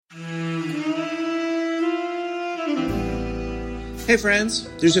Hey friends,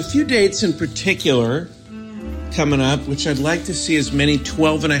 there's a few dates in particular coming up which I'd like to see as many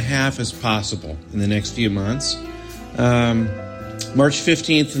 12 and a half as possible in the next few months. March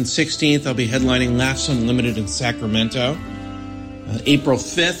 15th and 16th, I'll be headlining Laughs Unlimited in Sacramento. April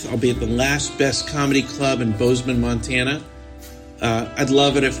 5th, I'll be at the Last Best Comedy Club in Bozeman, Montana. I'd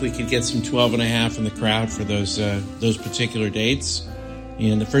love it if we could get some 12 and a half in the crowd for those particular dates.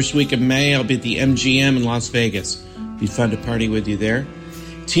 And the first week of May, I'll be at the MGM in Las Vegas. Be fun to party with you there.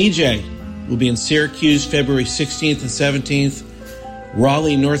 TJ will be in Syracuse February 16th and 17th.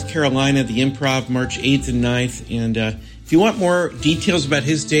 Raleigh, North Carolina, the Improv March 8th and 9th. And if you want more details about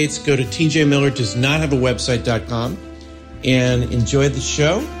his dates, go to tjmillerdoesnothaveawebsite.com and enjoy the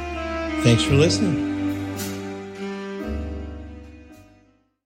show. Thanks for listening.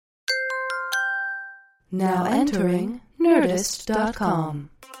 Now entering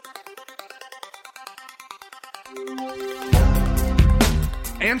Nerdist.com.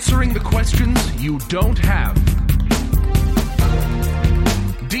 Answering the questions you don't have.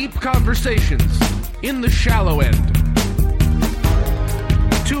 Deep conversations in the shallow end.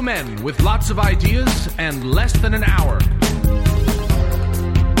 Two men with lots of ideas and less than an hour.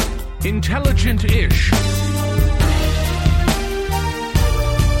 Intelligent-ish.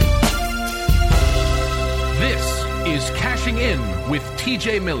 This is Cashing In with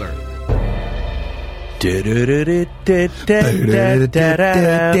TJ Miller.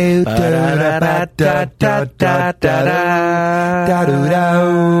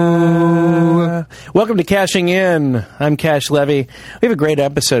 Welcome to Cashing In. I'm Cash Levy. We have a great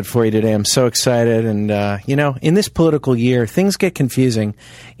episode for you today. I'm so excited. And, in this political year, things get confusing,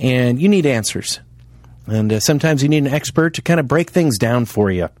 and you need answers. And sometimes you need an expert to kind of break things down for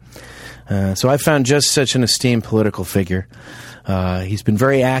you. So I found just such an esteemed political figure. He's been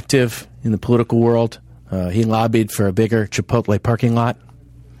very active in the political world. He lobbied for a bigger Chipotle parking lot.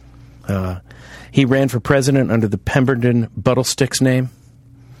 He ran for president under the Pemberton Buttlesticks name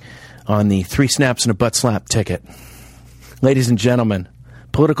on the 3 snaps and a butt slap ticket. Ladies and gentlemen,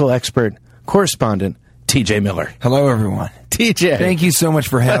 political expert, correspondent, TJ Miller. Hello, everyone. TJ. Thank you so much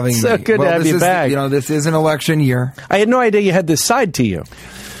for having me. So good to have you back. This is an election year. I had no idea you had this side to you.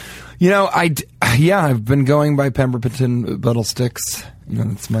 I've been going by Pemberton Buttlesticks.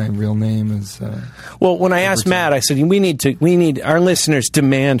 That's my real name. Well, when I asked Matt, I said we need our listeners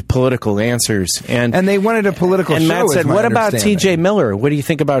demand political answers, and they wanted a political show. And Matt said, "What about TJ Miller? What do you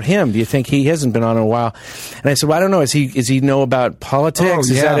think about him? Do you think he hasn't been on in a while?" And I said, "Well, I don't know. Is he know about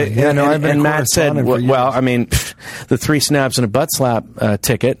politics? Oh, yeah. I've been and Matt said, "Well, the 3 snaps and a butt slap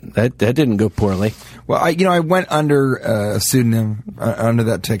ticket that didn't go poorly." Well, I went under a pseudonym under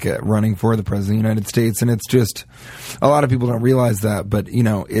that ticket running for the President of the United States, and it's just a lot of people don't realize that, but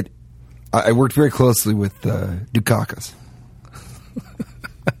I worked very closely with Dukakis.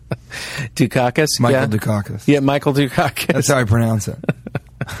 Dukakis? Michael Dukakis. Yeah, Michael Dukakis. That's how I pronounce it.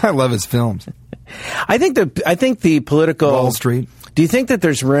 I love his films. I think the political Wall Street. Do you think that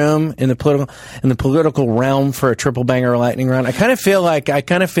there's room in the political realm for a triple banger or lightning round? I kind of feel like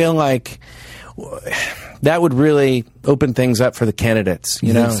that would really open things up for the candidates. So?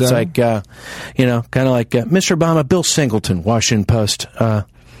 It's like, kind of like Mr. Obama, Bill Singleton, Washington Post.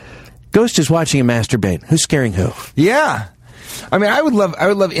 Ghost is watching him masturbate. Who's scaring who? Yeah. I would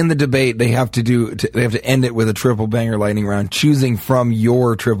love in the debate they have to end it with a triple banger lightning round, choosing from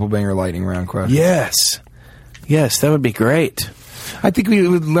your triple banger lightning round question. Yes, that would be great. I think we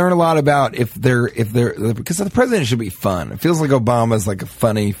would learn a lot about if they're because the president should be fun. It feels like Obama's like a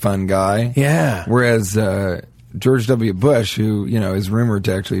funny, fun guy. Yeah. Whereas George W. Bush, who is rumored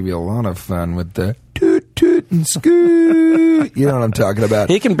to actually be a lot of fun with the toot toot and scoot. You know what I'm talking about?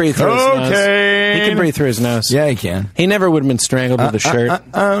 He can breathe through his nose. He can breathe through his nose. Yeah, he can. He never would have been strangled with a shirt.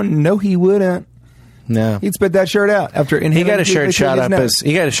 No, he wouldn't. No, he'd spit that shirt out after inhaling. He got a shirt shot up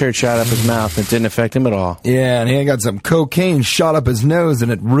his mouth. It didn't affect him at all. Yeah, and he got some cocaine shot up his nose,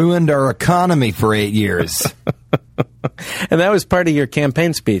 and it ruined our economy for 8 years. And that was part of your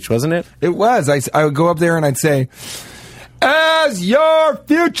campaign speech, wasn't it? It was. I would go up there and I'd say, "As your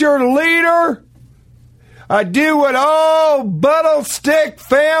future leader, I do what all Buttlestick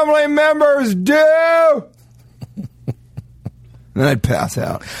family members do." Then I'd pass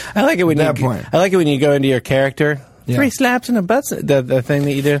out. I like it when you go into your character. Yeah. 3 slaps and a butt. The thing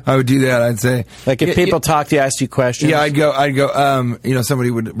that you do. I would do that. I'd say, like, if people talk to you, ask you questions. Yeah, I'd go.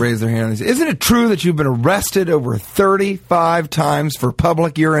 Somebody would raise their hand and say, "Isn't it true that you've been arrested over 35 times for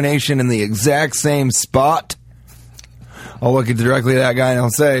public urination in the exact same spot?" I'll look directly at that guy and I'll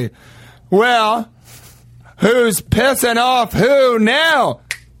say, "Well, who's pissing off who now?"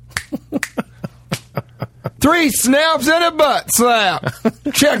 3 snaps and a butt slap.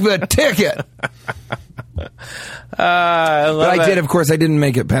 Check the ticket. But I did, of course, I didn't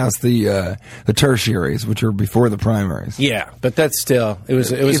make it past the tertiaries, which are before the primaries. Yeah, but that's still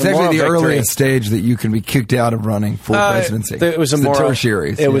it's It's a moral actually the victory. earliest stage that you can be kicked out of running for presidency. It was a It's moral the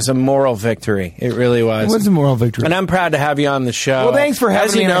tertiaries. It was a moral victory. It really was. It was a moral victory. And I'm proud to have you on the show. Well, thanks for having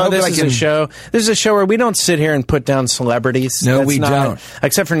As me, you and I know, hope this that I is can- a show. This is a show where we don't sit here and put down celebrities. No, That's we not- don't.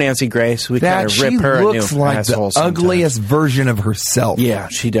 Except for Nancy Grace, we that kind of she rip her a new looks like the asshole sometimes. ugliest version of herself. Yeah,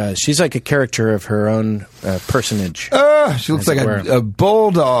 she does. She's like a character of her own personage. She looks As like it a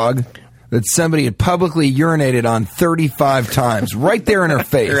bulldog that somebody had publicly urinated on 35 times, right there in her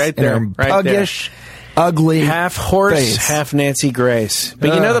face. Right there, in her right puggish, ugly Half horse, face. half Nancy Grace.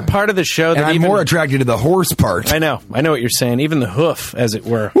 But you know the part of the show that And I'm even, more attracted to the horse part. I know what you're saying. Even the hoof, as it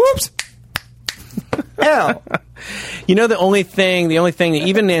were. Whoops! Ow! You know the only thing that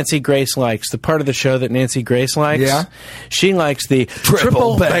even Nancy Grace likes, the part of the show that Nancy Grace likes? Yeah? She likes the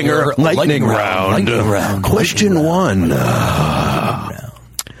Triple banger lightning round. Question 1.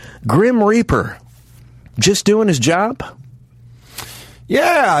 Grim Reaper. Just doing his job?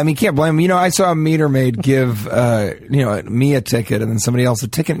 Yeah, I mean, can't blame him. You know, I saw a meter maid give, me a ticket and then somebody else a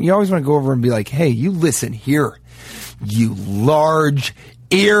ticket. You always want to go over and be like, hey, you listen here, you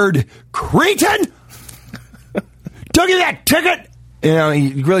large-eared cretin! Don't give me that ticket! You know,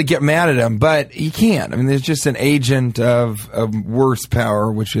 you really get mad at him, but you can't. I mean, there's just an agent of worse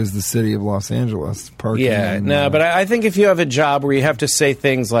power, which is the city of Los Angeles. Parking Yeah, and, no, but I think if you have a job where you have to say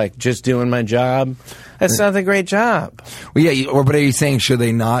things like, just doing my job, that's not a great job. Well, yeah, but are you saying should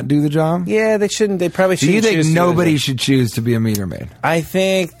they not do the job? Yeah, they shouldn't. They probably Do shouldn't. you think choose to do nobody it. should choose to be a meter maid? I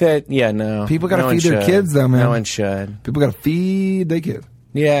think that, no. People gotta no one feed their should. kids, though, man. No one should. People got to feed their kids.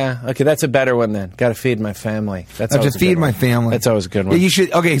 Yeah, okay, that's a better one then. Got to feed my family. That's I have always to a good feed my one. family. That's always a good one. Yeah, you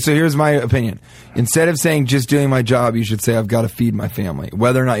should. Okay, so here's my opinion. Instead of saying just doing my job, you should say I've got to feed my family,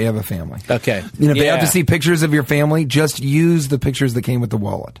 whether or not you have a family. Okay. You know, if they have Yeah. to see pictures of your family, just use the pictures that came with the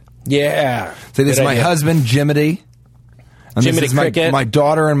wallet. Yeah. Say this Good is my idea. husband, Jiminy. And Jiminy this is Cricket. my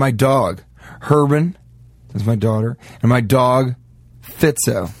daughter and my dog. Herman is my daughter, and my dog,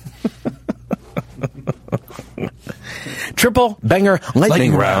 Fitzo. Triple banger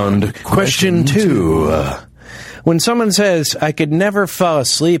lightning round. Question 2. When someone says, I could never fall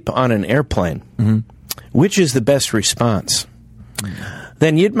asleep on an airplane, which is the best response?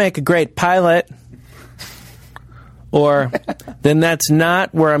 Then you'd make a great pilot. Or, then that's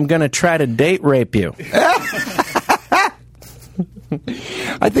not where I'm going to try to date rape you.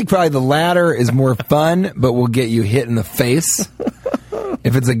 I think probably the latter is more fun, but will get you hit in the face.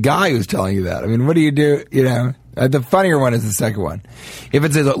 If it's a guy who's telling you that, I mean, what do? You know, the funnier one is the second one. If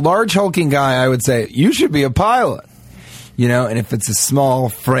it's a large hulking guy, I would say you should be a pilot. You know, and if it's a small,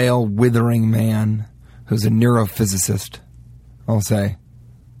 frail, withering man who's a neurophysicist, I'll say,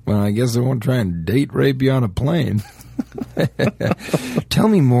 well, I guess I won't try and date rape you on a plane. Tell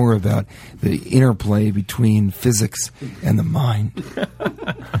me more about the interplay between physics and the mind.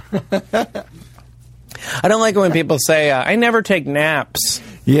 I don't like it when people say, I never take naps.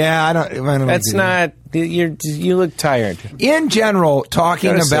 Yeah, I don't That's like it. not, you look tired. In general,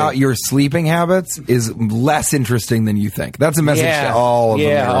 talking Gotta about say. your sleeping habits is less interesting than you think. That's a message to all of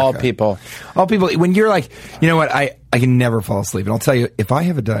America. all people. All people. When you're like, you know what, I can never fall asleep. And I'll tell you, if I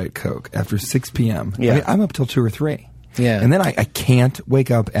have a Diet Coke after 6 p.m., Yeah. I'm up till 2 or 3. Yeah. And then I can't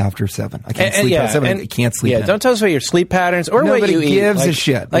wake up after 7. I can't sleep past 7. I can't sleep Yeah, in. don't tell us about your sleep patterns or what Nobody you eat. gives a Like-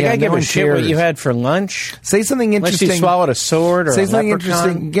 shit. Like Yeah, I give no a one shit what cares. you had for lunch. Say something Unless interesting. you swallowed a sword or Say a something leprechaun.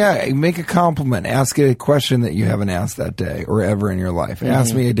 interesting. Yeah, make a compliment. Ask a question that you haven't asked that day or ever in your life.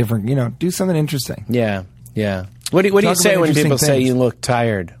 Ask me a different, do something interesting. Yeah, yeah. What do you Talk say about when people interesting say things. you look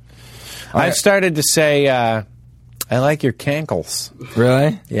tired? I've started to say, I like your cankles.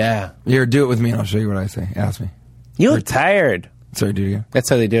 Really? Yeah. Here, do it with me and I'll show you what I say. Ask me. You look tired. Sorry, do it again. That's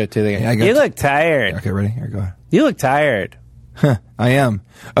how they do it, too. They go, Yeah, I got you you. look tired. Okay, ready? Here, go ahead. You look tired. I am.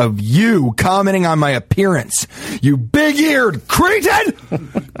 Of you commenting on my appearance. You big-eared cretin!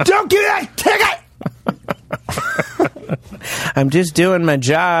 Don't give me that ticket! I'm just doing my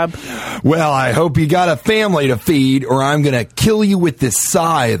job. Well, I hope you got a family to feed or I'm going to kill you with this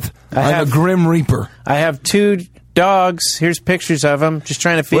scythe. I'm have- a Grim Reaper. I have 2 dogs. Here's pictures of them. Just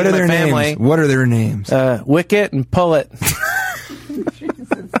trying to feed What are my their family. names? What are their names? Wicket and Pullet.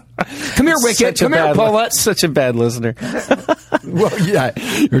 Come here, Wicket. Come here, Pullet. Such a bad listener. Well, yeah,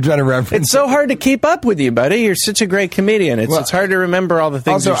 you're trying to reference. It's so hard to keep up with you, buddy. You're such a great comedian. It's hard to remember all the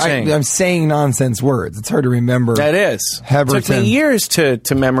things Also, you're saying. I'm saying nonsense words. It's hard to remember. That is. It took Heberton. me years to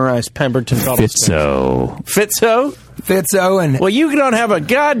memorize Pemberton Doublespeak. Fitzo. Fitzo and Well, you don't have a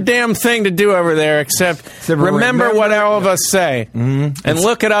goddamn thing to do over there except remember what all of us say. Mm-hmm. And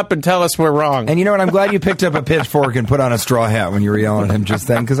look it up and tell us we're wrong. And you know what? I'm glad you picked up a pitchfork and put on a straw hat when you were yelling at him just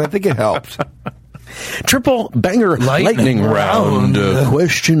then, because I think it helped. Triple banger lightning round.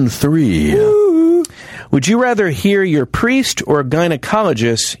 Question 3. Woo. Would you rather hear your priest or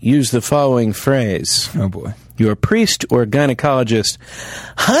gynecologist use the following phrase? Oh, boy. Your priest or gynecologist,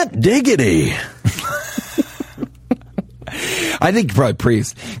 hot diggity. I think probably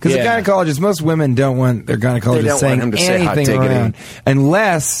priest. Because Yeah. the gynecologist, most women don't want their They gynecologist don't saying want him to say hot anything diggity. around.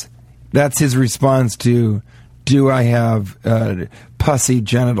 Unless that's his response to, do I have pussy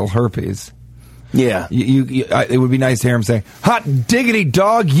genital herpes? Yeah. It would be nice to hear him say, hot diggity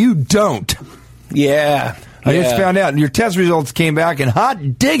dog, you don't. Yeah. I just found out, and your test results came back, and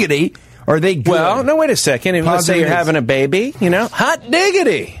hot diggity, are they good? Well, no, wait a second. If, let's say you're Positive. having a baby, hot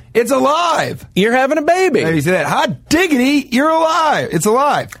diggity. It's alive. You're having a baby. Maybe say that. Hot diggity, you're alive. It's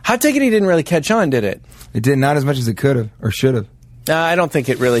alive. Hot diggity didn't really catch on, did it? It did not as much as it could have or should have. I don't think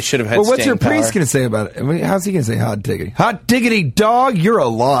it really should have had Well, what's staying your priest power. going to say about it? I mean, how's he going to say hot diggity? Hot diggity dog, you're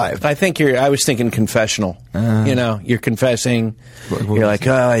alive. I think I was thinking confessional. You're confessing. What You're like,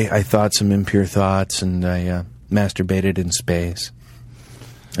 I thought some impure thoughts and I masturbated in space.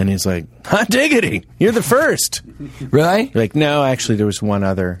 And he's like, hot diggity, you're the first. Really? You're like, no, actually, there was one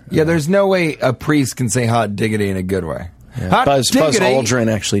other. Yeah, there's no way a priest can say hot diggity in a good way. Yeah. Hot Buzz diggity, Aldrin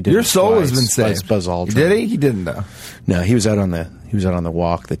actually did. Your it soul twice. has been saved. Buzz Aldrin. Did he? He didn't, though. No, he was out on the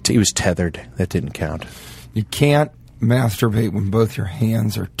walk. He was tethered. That didn't count. You can't masturbate when both your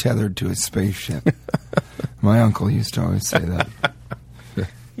hands are tethered to a spaceship. My uncle used to always say that.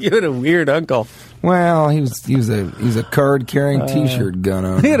 You had a weird uncle. Well, he was a card carrying T-shirt gun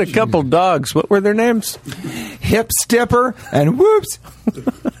on. He had a couple dogs. What were their names? Hip Stipper and Whoops.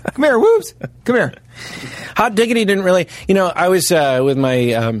 Come here, Whoops. Come here. Hot diggity didn't really. I was with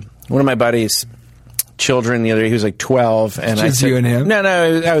my one of my buddies' children the other day. He was like 12, and I Just said, you and him? No,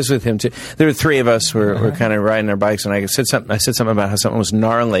 I was with him too. There were three of us. We're kind of riding our bikes, and I said something about how something was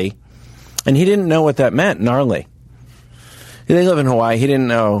gnarly, and he didn't know what that meant. Gnarly. They live in Hawaii. He didn't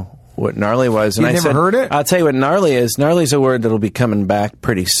know what gnarly was. And You'd I never said, heard it? I'll tell you what gnarly is. Gnarly is a word that'll be coming back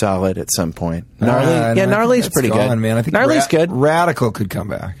pretty solid at some point. Gnarly? No, gnarly's that's pretty gone, good. Man. I think gnarly's good. Radical could come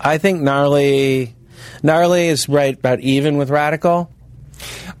back. I think gnarly is right about even with radical.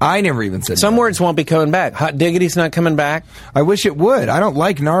 I never even said Some gnarly. words won't be coming back. Hot diggity's not coming back. I wish it would. I don't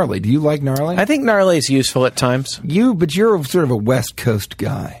like gnarly. Do you like gnarly? I think gnarly is useful at times. But you're sort of a West Coast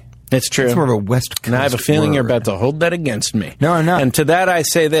guy. It's true. It's more of a West Coast And I have a feeling you're word. about to hold that against me. No, I'm not. And to that I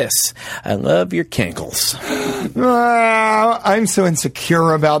say this. I love your cankles. I'm so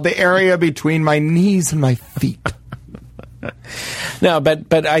insecure about the area between my knees and my feet. No,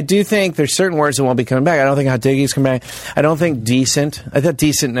 but I do think there's certain words that won't be coming back. I don't think hot diggity's coming back. I don't think decent. I thought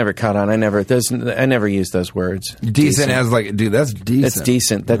decent never caught on. I never used those words. Decent as like, dude, that's decent. That's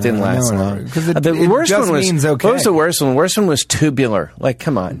decent. That didn't last long. Because The it worst just one was means okay. What was the worst one? The worst one was tubular. Like,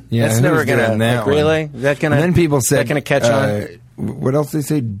 come on. Yeah, that's who's never gonna. doing that Like, really? one? Is that gonna? And then people said, that gonna catch on? What else did they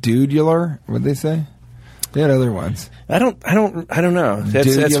say? Dudular? What'd they say? They had other ones. I don't know. That's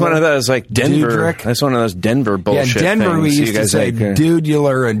Dudular? one of those like Denver. Dudrick? That's one of those Denver bullshit. Yeah, in Denver things. we You used to guys say like,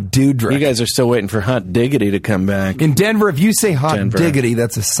 dudular and dudrick. You guys are still waiting for hot diggity to come back. In Denver, if you say hot Denver. diggity,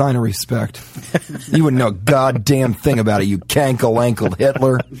 that's a sign of respect. You wouldn't know a goddamn thing about it, you cankle-ankled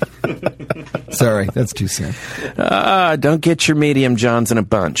Hitler. Sorry, that's too soon. Don't get your medium johns in a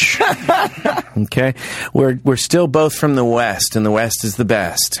bunch. Okay, we're still both from the West, and the West is the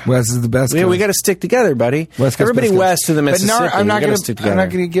best. West is the best. We coast. got to stick together, buddy. West Coast, Everybody best coast. west of the But Mississippi. I'm not we gotta gonna- stick I'm together. not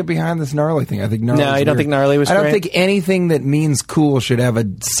going to get behind this gnarly thing. I think gnarly. No, you don't think gnarly was I don't great? think anything that means cool should have a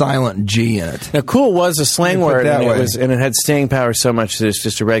silent G in it. Now, cool was a slang Let me put word, it that and way. it had staying power so much that it's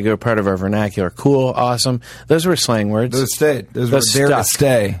just a regular part of our vernacular. Cool, awesome. Those were slang words. Those stayed. Those were there to stuck.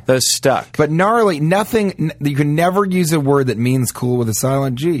 stay. Those stuck. But gnarly, nothing. You can never use a word that means cool with a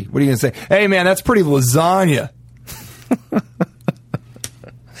silent G. What are you going to say? Hey, man, that's pretty lasagna.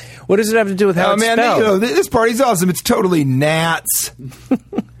 What does it have to do with how Oh it's man, spelled? this party's awesome. It's totally gnats.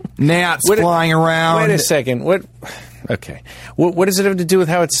 Gnats What- flying around. Wait a second. What? Okay. What does it have to do with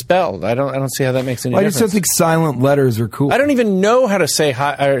how it's spelled? I don't see how that makes any I difference. just don't think silent letters are cool. I don't even know how to say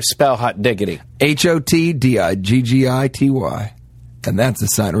hot or spell hot diggity. HOTDIGGITY. And that's a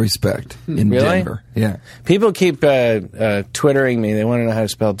sign of respect in Really? Denver. Yeah. People keep twittering me. They want to know how to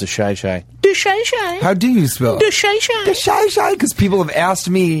spell Deshai-shai. Deshai-shai. How do you spell it? Deshai-shai. Deshai-shai, because people have asked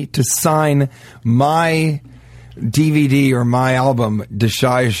me to sign my DVD or my album,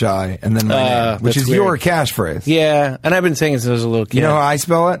 Deshai, and then my name, which that's is weird. your catchshire. Yeah, and I've been saying it since I was a little kid. You know how I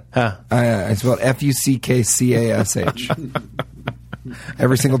spell it? Huh. I spell it Fuckcash.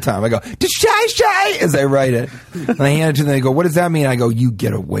 Every single time I go Deshai as I write it, and I hand it to them. They go, "What does that mean?" I go, "You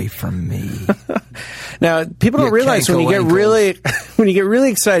get away from me." Now, people don't You realize when you get cankle really when you get really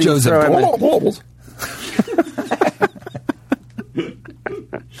excited, you Joseph. throw in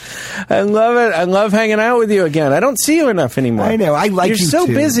I love it. I love hanging out with you again. I don't see you enough anymore. I know. I like You're you so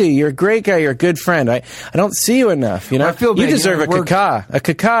too. busy. You're a great guy. You're a good friend. I don't see you enough. You know, I feel you bad. deserve You know, a we're- caca. A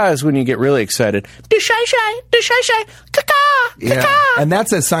caca is when you get really excited. Caca, Yeah, and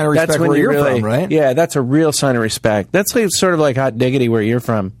that's a sign of respect That's when where you you're really, from, right? Yeah, that's a real sign of respect. That's like, sort of like hot diggity where you're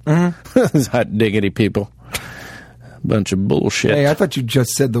from. Mm-hmm. Hot diggity people. Bunch of bullshit. Hey, I thought you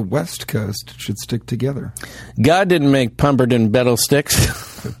just said the West Coast should stick together. God didn't make Pumperton Betel sticks.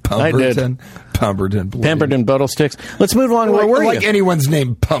 I did. Pumperton. Pemberton Betel sticks. Let's move along. Where were like you? anyone's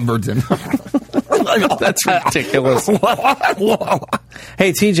name, Pumperton. That's ridiculous.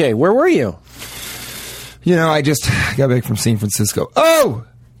 Hey, TJ, where were you? You know, I just got back from San Francisco. Oh!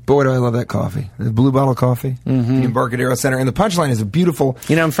 Boy, do I love that coffee. The Blue Bottle Coffee. Mm-hmm. The Embarcadero Center. And the Punchline is a beautiful...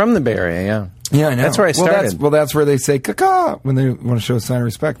 You know, I'm from the Bay Area, yeah. Yeah, I know. That's where I started. Well, that's where they say caca when they want to show a sign of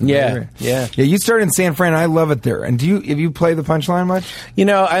respect. Yeah. Yeah, you started in San Fran. I love it there. And have you played the Punchline much? You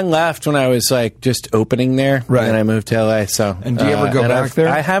know, I left when I was like just opening there, Right. and I moved to LA. So, And do you ever go back there?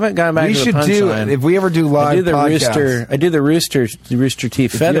 I haven't gone back We to the should Punchline. if we ever do live I do the podcasts. I do the Rooster T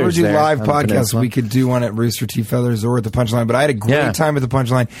If you Feathers. ever do there live on the podcasts, Peninsula. we could do one at Rooster T. Feathers or at the Punchline. But I had a great time at the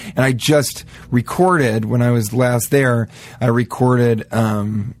Punchline, and I just recorded, when I was last there, I recorded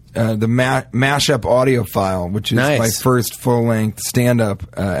the mashup audio file, which is Nice. my first full-length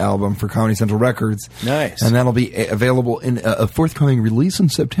stand-up album for Comedy Central Records. Nice. And that'll be available in a forthcoming release in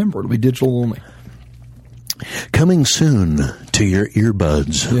September. It'll be digital only. Coming soon to your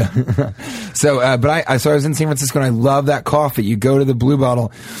earbuds. Yeah. So, but I was in San Francisco, and I love that coffee. You go to the Blue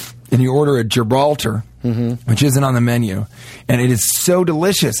Bottle, and you order a Gibraltar, which isn't on the menu, and it is so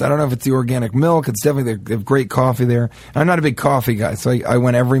delicious. I don't know if it's the organic milk. It's definitely they have great coffee there. I'm not a big coffee guy, so I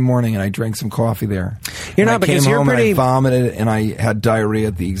went every morning and I drank some coffee there. You're And not, I because came you're home pretty- and I vomited and I had diarrhea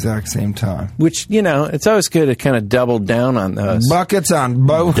at the exact same time. Which, you know, it's always good to kind of double down on those. Buckets on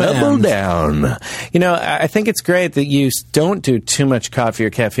both Double ends. down. You know, I think it's great that you don't do too much coffee or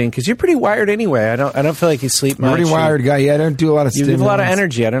caffeine because you're pretty wired anyway. I don't feel like you sleep I'm a much. pretty wired guy. Yeah, I don't do a lot of You have a lot of stimulants.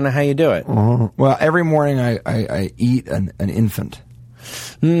 energy. I don't know how you do it. Well, every morning I eat an infant.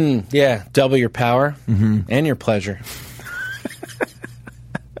 Yeah, double your power and your pleasure.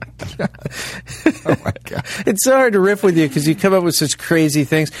 Oh my God. It's so hard to riff with you because you come up with such crazy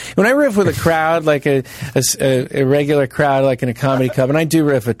things. When I riff with a crowd, like a regular crowd, like in a comedy club, and I do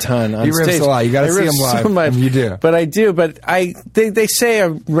riff a ton on You riff stage. a lot. You gotta I see riff 'em live. So much. You do. But I do. But they say a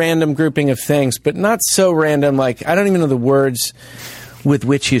random grouping of things, but not so random. Like, I don't even know the words with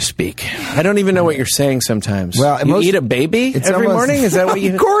which you speak. I don't even know what you're saying sometimes. Well, you eat a baby it's every almost- morning? Is that what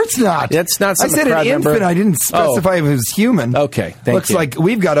you... Of course not. That's not I something said a an crowd infant. member- I didn't specify if it was human. Okay, thank Looks you. like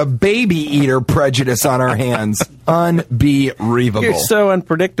we've got a baby eater prejudice on our hands. Unbelievable. You're so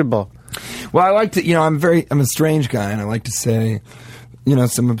unpredictable. Well, I like to, I'm a strange guy, and I like to say,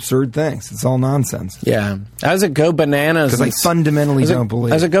 some absurd things. It's all nonsense. Yeah. How's it go bananas? 'Cause I fundamentally don't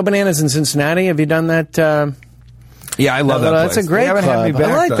believe. How's it go bananas in Cincinnati? Have you done that? Yeah, I love that place. That's a great They haven't had me club.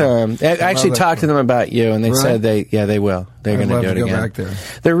 back, I like though. them. I actually love that talked to them about you, and they Really? said they will. They're I'd going to love do it to go again. back there.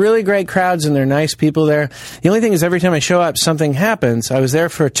 They're really great crowds, and they're nice people there. The only thing is, every time I show up, something happens. I was there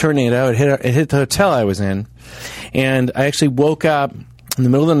for a tornado. It hit the hotel I was in, and I actually woke up in the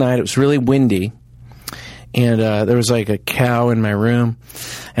middle of the night. It was really windy, and there was like a cow in my room,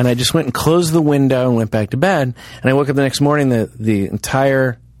 and I just went and closed the window and went back to bed. And I woke up the next morning. The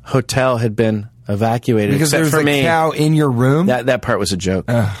entire hotel had been evacuated Because except there's for a me. cow in your room? That part was a joke.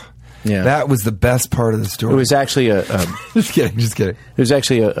 Yeah, That was the best part of the story. it was actually a just kidding. It was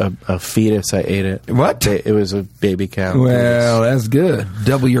actually a fetus. I ate it. What? It was a baby cow. Well, that's good.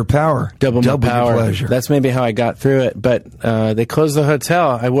 Double your power. Double my your power. pleasure. That's maybe how I got through it. But they closed the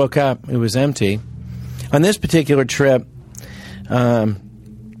hotel. I woke up. It was empty. On this particular trip, and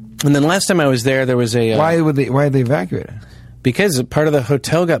then last time I was there was a Why did they evacuate it? because part of the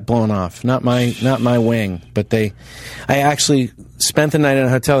hotel got blown off. Not my wing, but I actually spent the night in a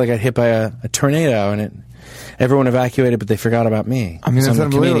hotel that got hit by a tornado, and everyone evacuated, but they forgot about me. I mean, that's I'm a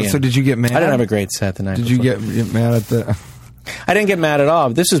unbelievable. comedian. So did you get mad? I didn't have a great set the night. Did you before. get mad at the... I didn't get mad at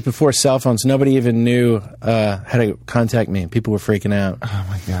all. This was before cell phones. Nobody even knew how to contact me. People were freaking out. Oh,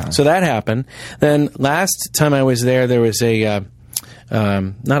 my God. So that happened. Then last time I was there was a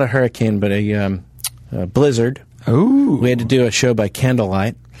not a hurricane, but a blizzard. Ooh. We had to do a show by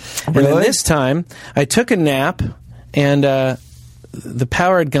candlelight. And then Really? this time, I took a nap, and the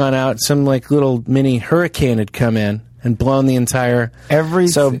power had gone out. Some like little mini hurricane had come in and blown the entire...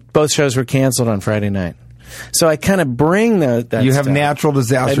 So both shows were canceled on Friday night. So I kind of bring that You have stuff. natural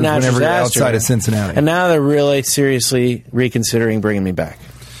disasters A natural whenever you're disaster. outside of Cincinnati. And now they're really seriously reconsidering bringing me back.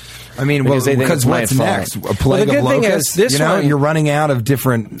 I mean, Because they think because it's my what's fault. next? A Well, plague the of good thing is, locusts? this one- you're running out of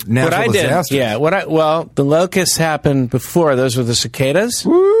different natural What I did, disasters. yeah. The locusts happened before. Those were the cicadas. I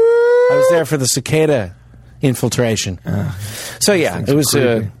was there for the cicada infiltration. So yeah, things it are was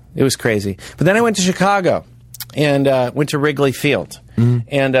creepy. it was crazy. But then I went to Chicago and went to Wrigley Field,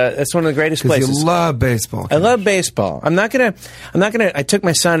 and that's one of the greatest Because places. you love baseball. I love baseball. I'm not gonna. I took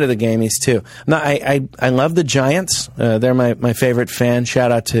my son to the game. He's 2. I love the Giants. They're my favorite fan.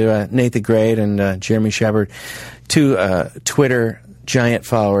 Shout out to Nate the Great and Jeremy Shepard, 2 Twitter Giant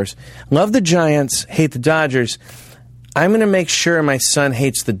followers. Love the Giants. Hate the Dodgers. I'm going to make sure my son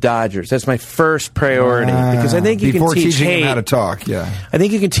hates the Dodgers. That's my first priority because I think you Before can teach teaching hate. him how to talk, yeah. I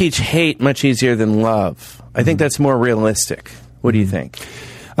think you can teach hate much easier than love. I think that's more realistic. What do you think?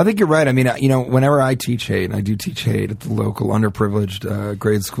 I think you're right. I mean, whenever I teach hate, and I do teach hate at the local underprivileged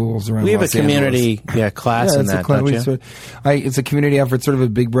grade schools around We have a Los Angeles. community class in it's that, a don't you? It's a community effort, sort of a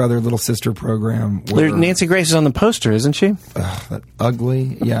big brother, little sister program. Where, Nancy Grace is on the poster, isn't she? that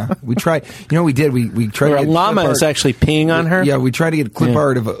ugly, yeah. We tried. You know, what we did. We tried. Where to a get llama clip is art. actually peeing on her? Yeah, we tried to get clip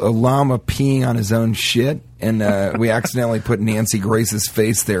art of a llama peeing on his own shit, and we accidentally put Nancy Grace's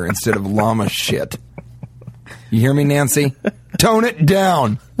face there instead of llama shit. You hear me, Nancy? Tone it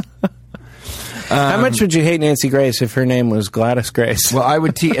down. How much would you hate Nancy Grace if her name was Gladys Grace? Well, I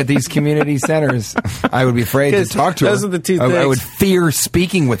would at these community centers. I would be afraid to 'Cause talk to her. those are the two I things. would fear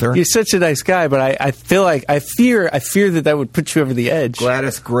speaking with her. He's such a nice guy, but I feel like I fear that would put you over the edge.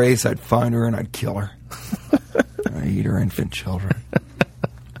 Gladys Grace, I'd find her and I'd kill her. I'd eat her infant children.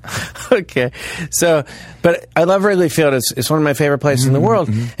 Okay, so, but I love Wrigley Field. It's one of my favorite places in the world,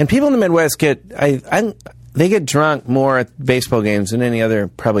 and people in the Midwest they get drunk more at baseball games than any other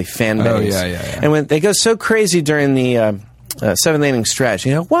probably fan base. Oh, yeah. And when they go so crazy during the 7th inning stretch,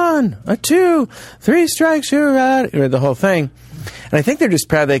 1, 2, 3 strikes, you're out, or the whole thing. And I think they're just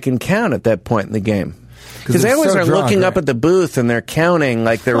proud they can count at that point in the game. Because they they're always so are drunk, looking up right? at the booth and they're counting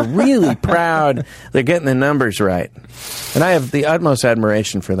like they're really proud. They're getting the numbers right. And I have the utmost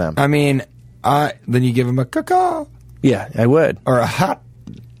admiration for them. I mean, then you give him a caca Yeah, I would. or a hot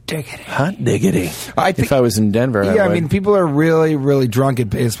diggity. Hot diggity. I think- if I was in Denver, I Yeah, I would. mean, people are really, really drunk at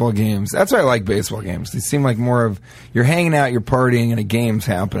baseball games. That's why I like baseball games. They seem like more of you're hanging out, you're partying, and a game's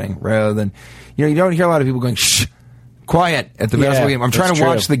happening rather than, you don't hear a lot of people going, shh, quiet at the Yeah, basketball game. I'm trying that's to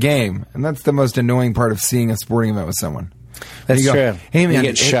watch true. the game. And that's the most annoying part of seeing a sporting event with someone. That's you go, true. Hey You man,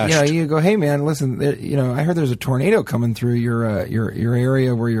 get shushed. you go. Hey man, listen. I heard there's a tornado coming through your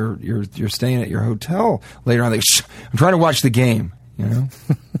area where you're staying at your hotel later on. Like, shh, I'm trying to watch the game. You know.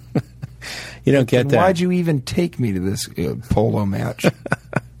 You don't get And that. why'd you even take me to this polo match?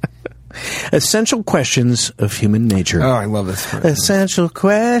 Essential questions of human nature. Oh, I love this. Essential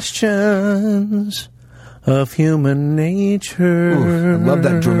questions of human nature. Ooh, I love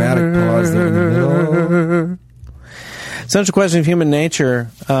that dramatic pause there in the middle. Essential question of human nature.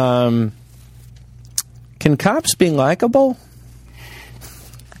 Can cops be likable?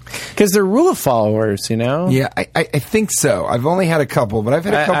 Because they're rule followers, Yeah, I think so. I've only had a couple, but I've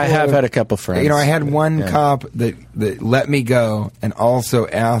had a couple. I have had a couple friends. I had one cop that let me go and also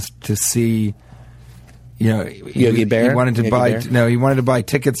asked to see. Yogi Bear? He wanted to Yogi buy. Bear? No, he wanted to buy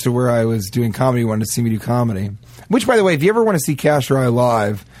tickets to where I was doing comedy. He wanted to see me do comedy. Which, by the way, if you ever want to see Cash Rai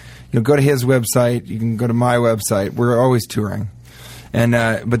live, go to his website. You can go to my website. We're always touring. And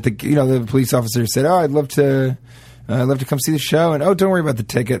but the police officer said, "Oh, I'd love to come see the show." And don't worry about the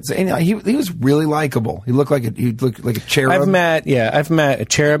tickets. And he was really likable. He looked like a cherub. I've met a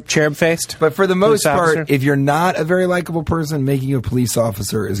cherub faced. But for the most police part, officer. if you're not a very likable person, making you a police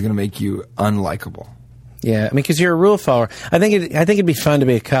officer is going to make you unlikable. Yeah, I mean, because you're a rule follower. I think it'd be fun to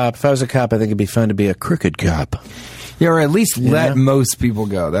be a cop. If I was a cop, I think it'd be fun to be a crooked cop. Yeah, or at least let most people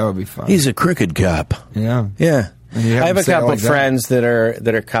go. That would be fun. He's a crooked cop. Yeah. Yeah. And you have I have to a say it couple like of that. friends that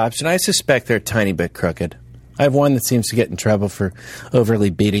are cops, and I suspect they're a tiny bit crooked. I have one that seems to get in trouble for overly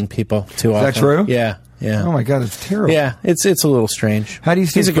beating people too often. that true? Yeah. Yeah. Oh my God, it's terrible. Yeah, it's a little strange. How do you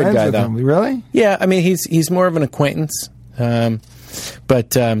stay He's a good friends guy, with though. him? Really? Yeah, I mean, he's more of an acquaintance.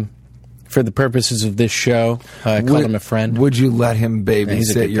 But for the purposes of this show, I called him a friend. Would you let him he's a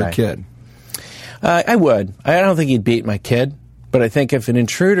babysit good your guy. kid? I would. I don't think he'd beat my kid. But I think if an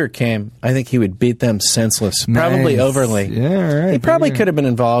intruder came, I think he would beat them senseless, probably Nice. overly. Yeah, right. He probably Yeah. could have been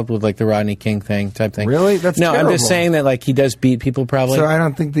involved with like the Rodney King type thing. Really? That's no. I'm terrible. just saying that like he does beat people probably. So I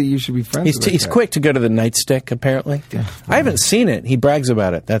don't think that you should be friends with He's that. quick to go to the nightstick. Apparently, I haven't seen it. He brags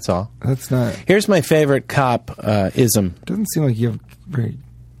about it. That's all. That's not. Here's my favorite cop ism. Doesn't seem like you have very.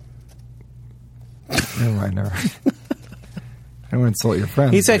 Never mind. Never. I don't want to insult your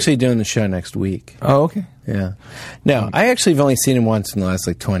friend. He's actually doing the show next week. Oh, okay. Yeah. No, I actually have only seen him once in the last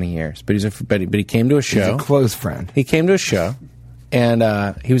like 20 years. But but he came to a He's show. a close friend. He came to a show, and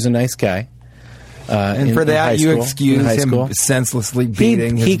he was a nice guy. And for that, you excuse him senselessly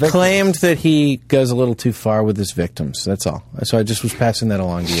beating his He victims. claimed that he goes a little too far with his victims. That's all. So I just was passing that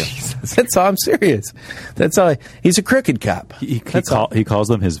along to you. That's all. I'm serious. That's all. He's a crooked cop. He calls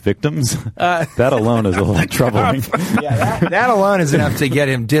them his victims. That alone is a little troubling. That alone is enough to get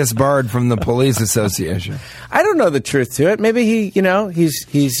him disbarred from the police association. I don't know the truth to it. Maybe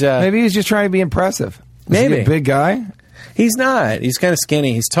he's Maybe he's just trying to be impressive. Is Maybe. he a big guy? He's not. He's kind of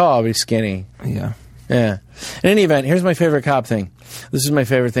skinny. He's tall, but he's skinny. Yeah. Yeah. In any event, here's my favorite cop thing. This is my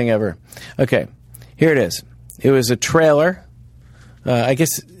favorite thing ever. Okay, here it is. It was a trailer, I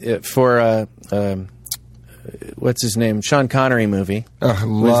guess, for what's his name? Sean Connery movie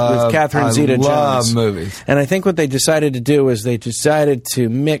with Catherine Zeta-Jones. I love movies. And I think what they decided to do was they decided to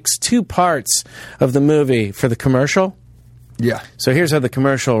mix two parts of the movie for the commercial. Yeah. So here's how the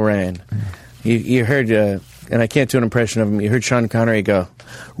commercial ran. You heard, and I can't do an impression of him, you heard Sean Connery go,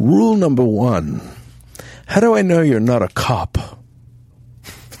 "Rule number 1, how do I know you're not a cop?"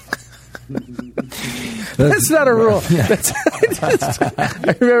 That's not a rule. That's,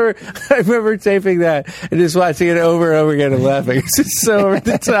 I remember taping that and just watching it over and over again and laughing. It's just so over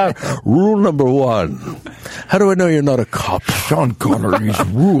the top. Rule number 1, how do I know you're not a cop? Sean Connery's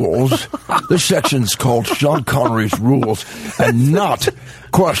rules. This section's called Sean Connery's rules and not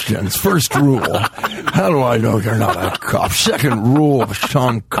questions. First rule, how do I know you're not a cop? Second rule of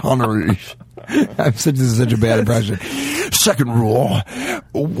Sean Connery's. This is such a bad impression. Second rule,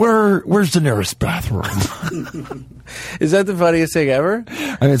 where's the nearest bathroom? Is that the funniest thing ever?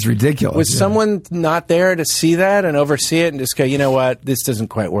 I mean, it's ridiculous. Was someone not there to see that and oversee it and just go, you know what, this doesn't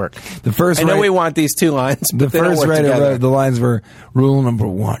quite work? The first I know write- we want these two lines, The but they don't first work writer together. wrote, the lines were, rule number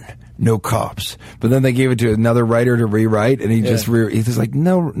 1, no cops. But then they gave it to another writer to rewrite, and he just he was like,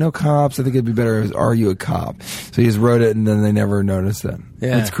 no cops. I think it'd be better as, are you a cop? So he just wrote it, and then they never noticed it.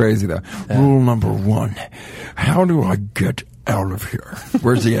 Yeah. It's crazy, though. Rule number 1, how do I get out of here?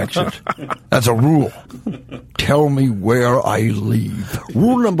 Where's the exit? That's a rule. Tell me where I leave.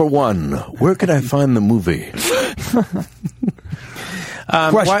 Rule number 1, where can I find the movie?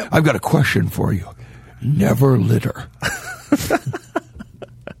 Question. I've got a question for you. Never litter.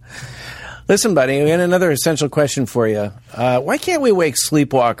 Listen, buddy, we got another essential question for you. Why can't we wake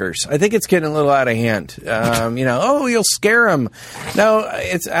sleepwalkers? I think it's getting a little out of hand. You'll scare them. No,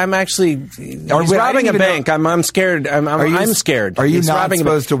 I'm actually. He's robbing a bank. I'm scared. I'm scared. Are you He's not robbing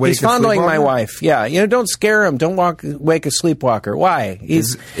supposed to wake He's a fondling my sleepwalker? wife. Yeah, don't scare him. Don't wake a sleepwalker. Why?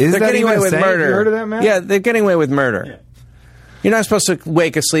 Is they're that getting even away a with saying? murder. You heard of that, Matt? Yeah, they're getting away with murder. Yeah. You're not supposed to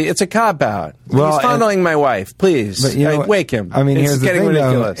wake a sleep. It's a cop out. Well, he's fondling my wife. Please, But you know what? wake him. I mean, it's here's the getting thing,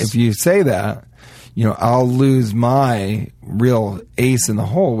 ridiculous. though. If you say that, I'll lose my real ace in the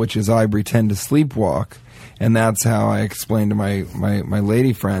hole, which is I pretend to sleepwalk, and that's how I explain to my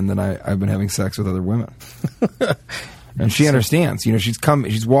lady friend that I've been having sex with other women. And she understands.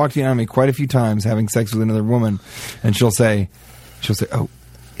 She's walked in on me quite a few times having sex with another woman, and she'll say, "Oh,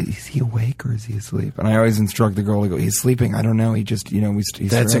 is he awake or is he asleep?" And I always instruct the girl to go, "He's sleeping. I don't know. He just, he's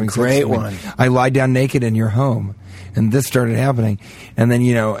That's a having sex great with me. one. I lied down naked in your home, and this started happening, and then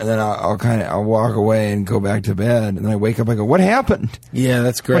I'll walk away and go back to bed, and then I wake up. I go, "What happened? Yeah,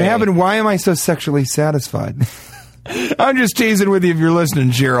 that's great. What happened? Why am I so sexually satisfied?" I'm just teasing with you if you're listening,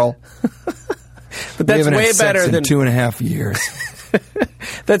 Cheryl. But that's we haven't way had sex better in than 2.5 years.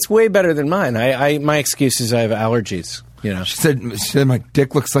 That's way better than mine. My excuse is I have allergies. She said my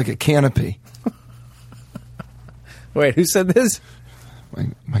dick looks like a canopy. Wait, who said this?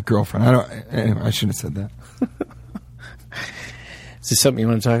 My girlfriend. I shouldn't have said that. Is this something you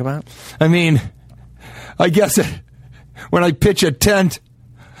want to talk about? I mean, I guess when I pitch a tent,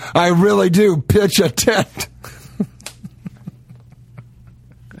 I really do pitch a tent.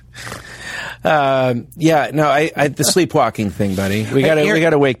 The sleepwalking thing, buddy. We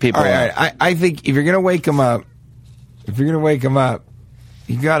gotta wake people all right, up. all right. I think if you're gonna wake them up,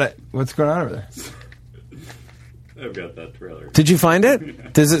 you gotta. What's going on over there? I've got that trailer. Did you find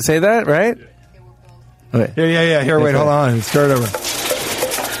it? Does it say that, right? Okay. Yeah. Here, wait, hold on. Start over.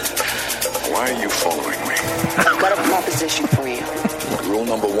 Why are you following me? I've got a proposition for you.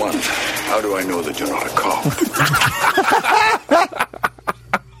 Rule number 1, how do I know that you're not a cop?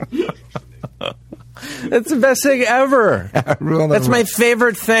 That's the best thing ever. That's my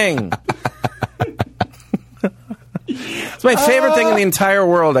favorite thing. It's my favorite thing in the entire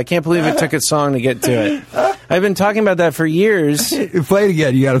world. I can't believe it took a song to get to it. I've been talking about that for years. Play it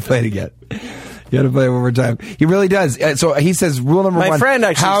again. You got to play it again. You got to play it one more time. He really does. So he says, rule number 1, friend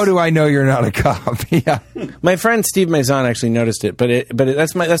actually, how do I know you're not a cop? Yeah. My friend Steve Maison actually noticed it, but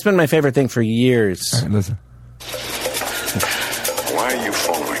that's been my favorite thing for years. All right, listen. Why are you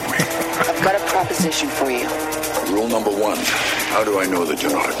following me? I've got a proposition for you. Rule number 1, how do I know that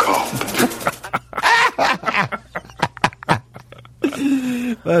you're not a cop?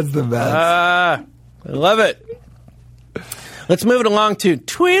 That's the best. I love it. Let's move it along to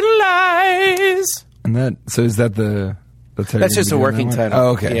Tweedle Lies. And so is that the title? That's just a working title. Oh,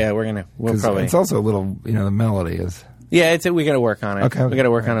 okay. Yeah, we'll probably. It's also a little, the melody is. Yeah, we got to work on it. Okay. We got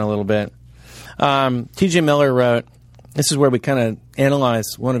to work on it a little bit. T.J. Miller wrote, this is where we kind of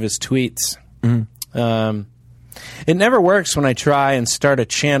analyze one of his tweets. Mm-hmm. It never works when I try and start a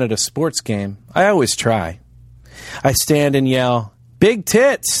chant at a sports game. I always try. I stand and yell, big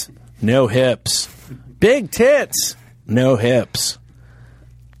tits, no hips. Big tits, no hips.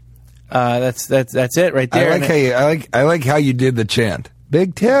 That's it right there. I like how you did the chant.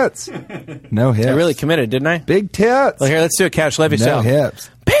 Big tits, no hips. I really committed, didn't I? Big tits. Well, here, let's do a Cash Levy no style. Hips.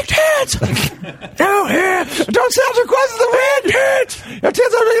 Big tits, no hips. Don't sound so close to the wind. Tits. Your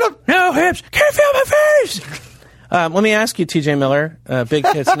tits are big enough. No hips. Can't feel my face. Let me ask you, T.J. Miller, big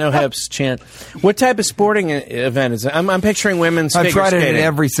tits, no hips chant. What type of sporting event is it? I'm picturing women's figure skating. I've tried it in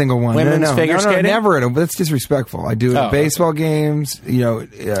every single one. Women's figure skating? Never at That's disrespectful. I do it at baseball games,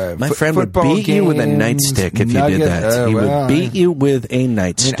 My friend would beat you with a nightstick if you did that. He would beat you with a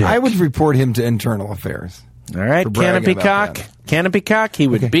nightstick. I would report him to internal affairs. All right, Canopy Cock. Canopy Cock, he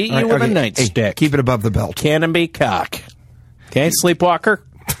would beat you with a nightstick. Hey, keep it above the belt. Canopy Cock. Okay, Sleepwalker.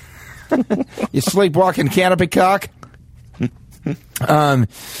 You sleepwalking Canopy Cock? I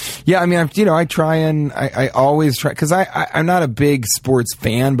try and I always try because I'm not a big sports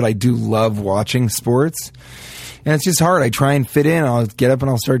fan, but I do love watching sports, and it's just hard. I try and fit in. I'll get up and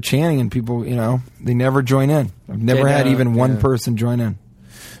I'll start chanting, and people, they never join in. I've never had even one person join in.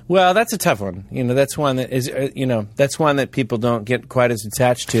 Well, that's a tough one. That's one that is, that's one that people don't get quite as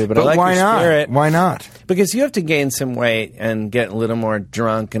attached to. But I like why your not? spirit. Why not? Because you have to gain some weight and get a little more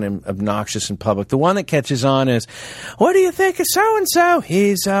drunk and obnoxious in public. The one that catches on is, what do you think of so-and-so?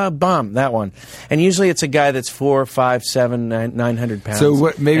 He's a bum. That one. And usually it's a guy that's 4, 5, 7, 900 pounds.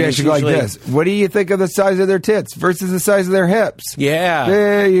 So maybe I should go like this. What do you think of the size of their tits versus the size of their hips? Yeah.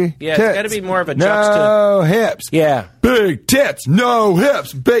 Big yeah, tits. It's got to be more of a No hips. Yeah. Big tits, no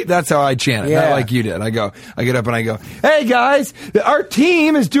hips. Big. That's how I chant it. Not like you did. I get up and I go, hey guys, our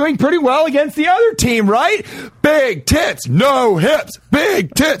team is doing pretty well against the other team, right? Big tits, no hips.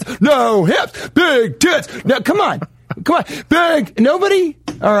 Big tits, no hips. Big tits. No, come on. Big. Nobody?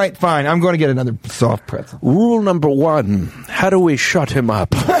 All right, fine. I'm going to get another soft pretzel. Rule number 1. How do we shut him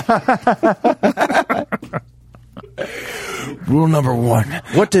up? Rule number 1.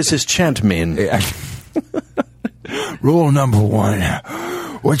 What does his chant mean? Rule number 1.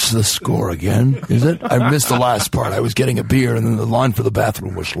 What's the score again? Is it? I missed the last part. I was getting a beer and then the line for the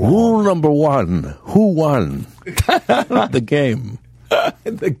bathroom was long. Rule number 1. Who won? The game.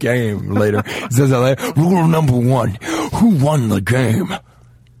 The game later. It says that later. Rule number 1. Who won the game?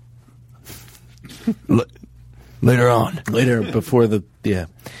 Later on. Later, before the... Yeah.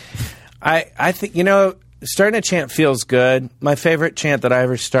 I think, starting a chant feels good. My favorite chant that I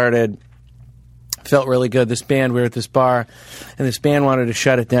ever started felt really good. This band, we were at this bar, and this band wanted to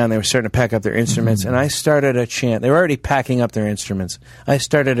shut it down. They were starting to pack up their instruments, and I started a chant. They were already packing up their instruments. I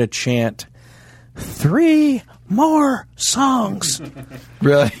started a chant, 3 more songs.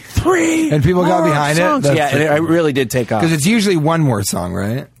 Really? 3 And people got more behind songs. it? Yeah, and it really did take off. Because it's usually one more song,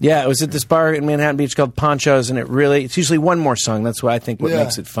 right? Yeah, it was at this bar in Manhattan Beach called Ponchos, and it's usually one more song. That's what I think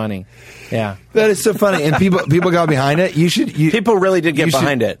makes it funny. Yeah. That is so funny. And people got behind it. People really did get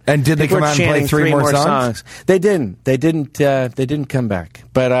behind it. And did they come out and play 3 more songs? They didn't. They didn't come back.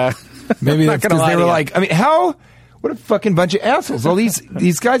 But maybe that's because they were like, how... What a fucking bunch of assholes. All these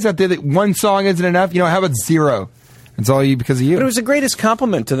guys out there that one song isn't enough. How about 0? It's all you because of you. But it was the greatest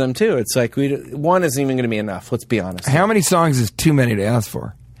compliment to them, too. It's like, one isn't even going to be enough. Let's be honest. How many songs is too many to ask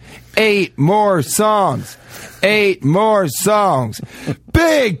for? 8 more songs. 8 more songs.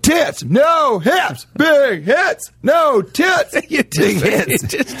 Big tits, no hips. Big hits, no tits. Big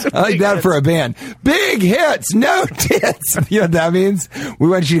hits. I like that for a band. Big hits, no tits. You know what that means? We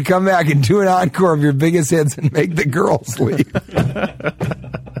want you to come back and do an encore of your biggest hits and make the girls leave.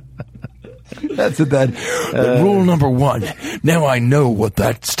 That's what rule number 1. Now I know what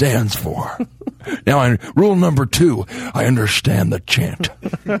that stands for. Rule number 2. I understand the chant.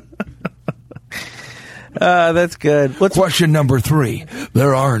 That's good. Question number 3.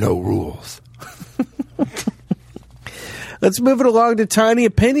 There are no rules. Let's move it along to tiny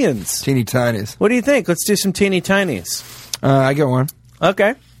opinions. Teeny tinies. What do you think? Let's do some teeny tinies. I got one.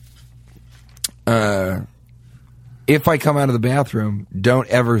 Okay. If I come out of the bathroom, don't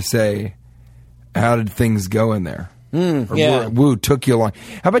ever say, how did things go in there? Yeah. Woo, took you long.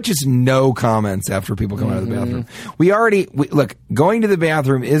 How about just no comments after people come out of the bathroom? Look, going to the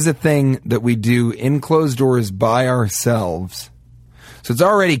bathroom is a thing that we do in closed doors by ourselves. So it's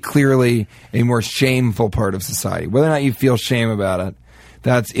already clearly a more shameful part of society. Whether or not you feel shame about it,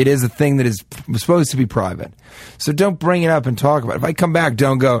 it is a thing that is supposed to be private. So don't bring it up and talk about it. If I come back,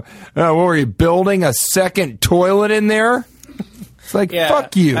 don't go, oh, what were you, building a second toilet in there? It's like,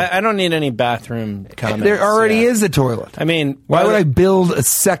 fuck you. I don't need any bathroom comments. There already is a toilet. I mean, why would I build a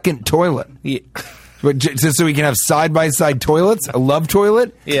second toilet? Yeah. Just so we can have side-by-side toilets? A love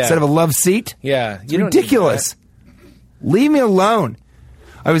toilet? Instead of a love seat? Yeah. It's ridiculous. Leave me alone.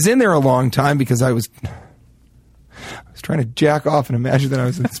 I was in there a long time because I was trying to jack off and imagine that I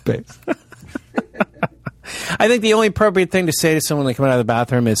was in space. I think the only appropriate thing to say to someone when they come out of the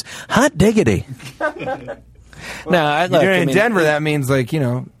bathroom is, hot diggity. In Denver, that means like,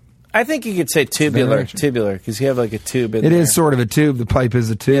 I think you could say tubular, because you have like a tube in there. It is sort of a tube. The pipe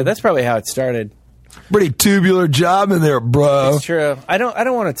is a tube. Yeah, that's probably how it started. Pretty tubular job in there, bro. It's true. I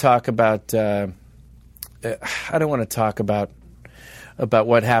don't want to talk about. I don't want to talk about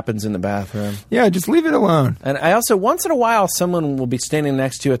what happens in the bathroom. Yeah, just leave it alone. And I also, once in a while, someone will be standing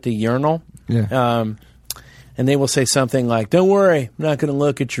next to you at the urinal. Yeah. And they will say something like, don't worry, I'm not going to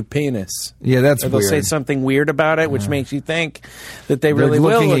look at your penis. Yeah, that's weird. Or they'll say something weird about it, which makes you think that they really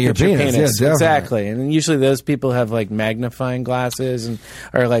will look at your penis. Yeah, exactly. And usually those people have like magnifying glasses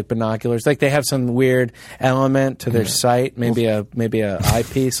or like binoculars. Like they have some weird element to their sight, maybe a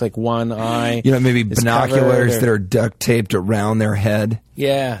eyepiece, like one eye. Maybe binoculars that are duct taped around their head.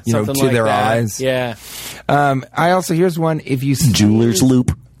 Yeah, something to their eyes. Yeah. I also, here's one, if you jeweler's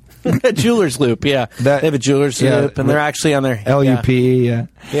loop. Jeweler's loop, yeah. They have a jeweler's loop, and they're actually on their LUP,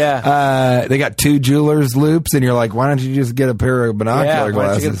 yeah. They got 2 jeweler's loops, and you're like, why don't you just get a pair of binocular glasses? Why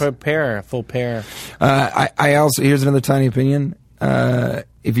don't you get a full pair? I also, here's another tiny opinion.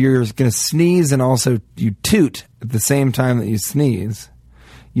 If you're going to sneeze and also you toot at the same time that you sneeze,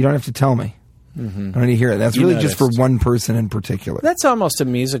 you don't have to tell me. Mm-hmm. I don't need to hear it. That's really just for one person in particular. That's almost a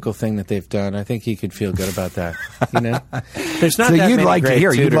musical thing that they've done. I think you could feel good about that. There's not so that you'd many like great to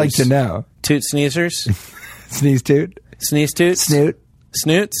hear. tutors. You'd like to know. Toot sneezers, sneeze toot, sneeze toots, snoot,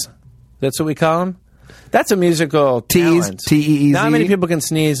 snoots. That's what we call them. That's a musical talent. T-E-E-Z. Not many people can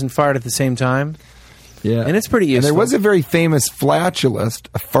sneeze and fart at the same time. Yeah, and it's pretty useful. And there was a very famous flatulist,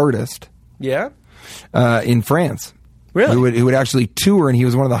 a fartist. Yeah, in France. Really? Who would actually tour, and he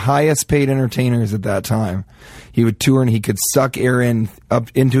was one of the highest paid entertainers at that time. He would tour, and he could suck air in up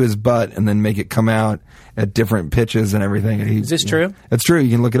into his butt and then make it come out at different pitches and everything. And is this true? That's true.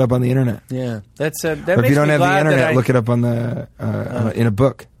 You can look it up on the internet. Yeah, that's that. But if you don't have the internet, look it up on the in a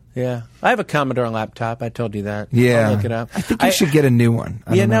book. Yeah, I have a Commodore laptop. I told you that. Yeah, I'll look it up. I think you should get a new one.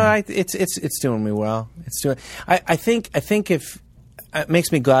 It's doing me well. It's doing. I think if. It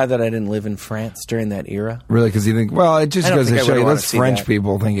makes me glad that I didn't live in France during that era. Really? Because you think, well, it just goes to show you those French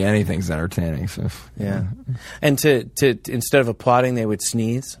people think anything's entertaining. So yeah. And to instead of applauding, they would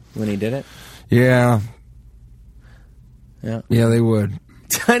sneeze when he did it. Yeah. Yeah. Yeah, they would.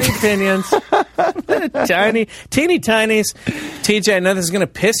 Tiny opinions. Teeny tinies. TJ, I know this is going to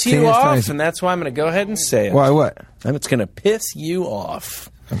piss you off, and that's why I'm going to go ahead and say it. Why, what? And it's going to piss you off.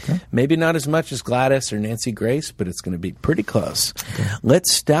 Okay. Maybe not as much as Gladys or Nancy Grace, but it's going to be pretty close. Okay.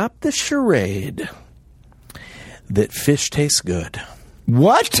 Let's stop the charade that fish tastes good.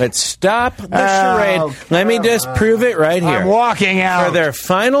 What? Let's stop the charade. Let me just prove it right here. I'm walking out. For their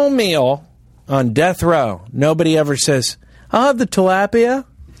final meal on death row, nobody ever says, I'll have the tilapia.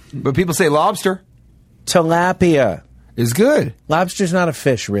 But people say lobster. Tilapia is good. Lobster's not a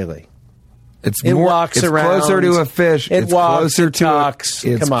fish, really. It walks around. It's closer to a fish. It's closer to talks.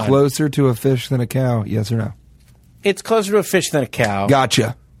 It's closer to a fish than a cow. Yes or no? It's closer to a fish than a cow.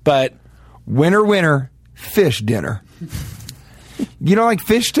 Gotcha. But winner, fish dinner. You don't like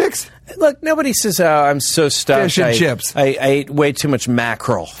fish sticks? Look, nobody says, oh, I'm so stuffed. Fish and chips. I ate way too much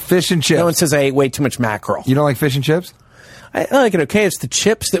mackerel. Fish and chips. No one says I ate way too much mackerel. You don't like fish and chips? I like it okay. It's the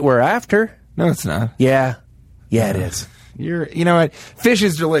chips that we're after. No, it's not. Yeah. Yeah, it is. You know what? Fish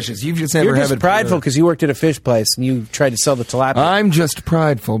is delicious. You've just never You're had just it. prideful because you worked at a fish place and you tried to sell the tilapia. I'm just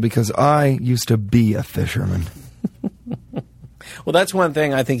prideful because I used to be a fisherman. Well, that's one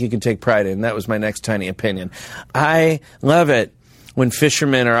thing I think you can take pride in. That was my next tiny opinion. I love it when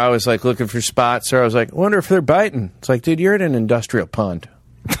fishermen are always like looking for spots, or I was like, I wonder if they're biting. It's like, dude, you're at an industrial pond.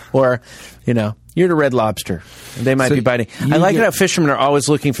 Or, you're at a Red Lobster. They might be biting. I like it how fishermen are always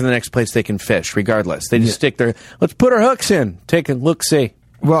looking for the next place they can fish, regardless. They just stick their, let's put our hooks in. Take a look-see.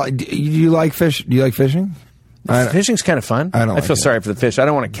 Well, do you like fish? Do you like fishing? Fishing's kind of fun. I feel sorry for the fish. I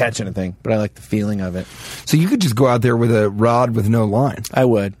don't want to catch anything, but I like the feeling of it. So you could just go out there with a rod with no line. I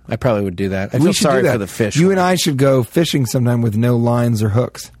would. I probably would do that. I feel sorry for the fish. You and I should go fishing sometime with no lines or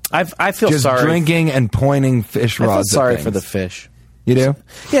hooks. I feel just sorry. Just drinking and pointing fish rods. I feel sorry at for the fish. You do?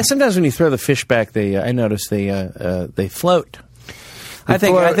 Yeah. Sometimes when you throw the fish back, I notice they float. I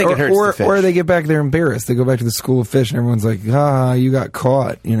think it hurts the fish. Or they get back there embarrassed. They go back to the school of fish, and everyone's like, you got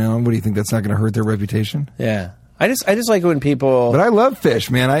caught. What do you think? That's not going to hurt their reputation? Yeah. I just like it when people. But I love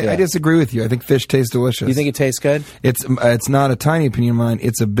fish, man. I disagree with you. I think fish tastes delicious. You think it tastes good? It's not a tiny opinion of mine.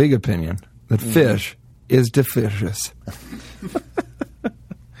 It's a big opinion that fish is delicious.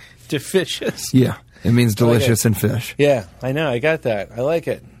 Delicious? Yeah. It means delicious in fish. Yeah, I know. I got that. I like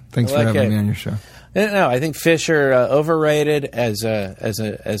it. Thanks for having me on your show. No, I think fish are overrated as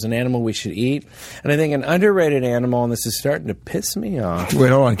an animal we should eat, and I think an underrated animal, and this is starting to piss me off.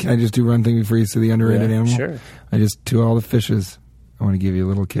 Wait, hold on. Can I just do one thing before you say the underrated animal? Sure. To all the fishes, I want to give you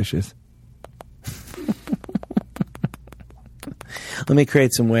little kisses. Let me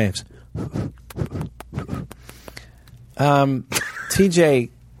create some waves. TJ,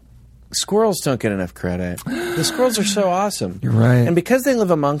 squirrels don't get enough credit. The squirrels are so awesome. You're right. And because they live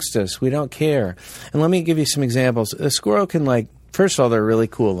amongst us, we don't care. And let me give you some examples. A squirrel can, first of all, they're really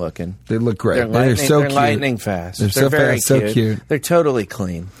cool looking. They look great. They're so they're cute. lightning fast. They're so very fast, so cute. They're totally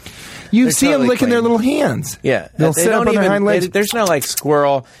clean. You They're see totally them licking clean. their little hands. Yeah. They'll sit up on their hind legs. There's no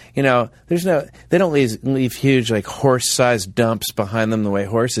squirrel, they don't leave huge horse-sized dumps behind them the way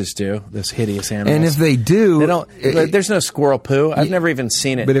horses do, those hideous animals. And if they do, they don't. There's no squirrel poo. I've never even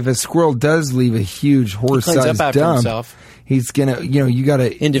seen it. But if a squirrel does leave a huge horse-sized dump, himself. He's gonna, you got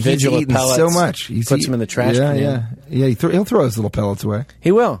to individual pellets. So much. He puts them in the trash can. Yeah. He'll throw his little pellets away.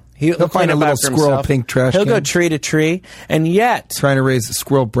 He will. He'll find a little squirrel himself. pink trash He'll can. go tree to tree, and yet trying to raise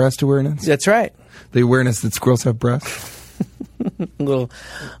squirrel breast awareness. That's right. The awareness that squirrels have breasts. little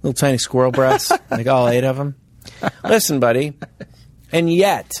tiny squirrel breasts, like all 8 of them. Listen, buddy, and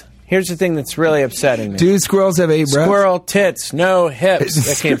yet. Here's the thing that's really upsetting me. Do squirrels have 8 breasts? Squirrel tits, no hips.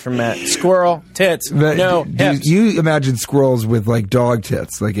 That came from Matt. Squirrel tits, no hips. You imagine squirrels with dog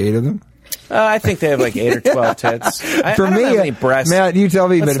tits, 8 of them? I think they have 8 or 12 tits. I don't have any breasts. Matt, you tell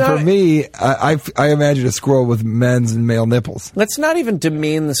me, Let's but for me, I imagine a squirrel with men's and male nipples. Let's not even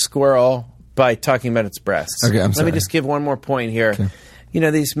demean the squirrel by talking about its breasts. Okay, I'm sorry. Let me just give one more point here. Okay.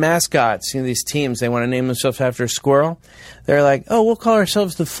 These mascots, these teams, they want to name themselves after a squirrel. They're like, oh, we'll call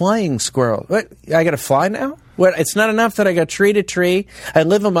ourselves the Flying Squirrel. What? I got to fly now? What? It's not enough that I go tree to tree. I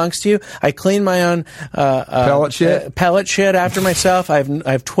live amongst you. I clean my own pellet shit after myself. I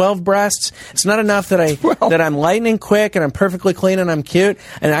have 12 breasts. It's not enough that I'm lightning quick and I'm perfectly clean and I'm cute.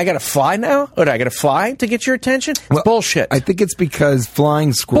 And I got to fly now? What? I got to fly to get your attention? It's bullshit. I think it's because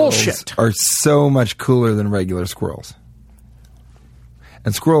flying squirrels are so much cooler than regular squirrels.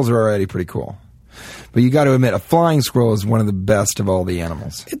 And squirrels are already pretty cool. But you got to admit, a flying squirrel is one of the best of all the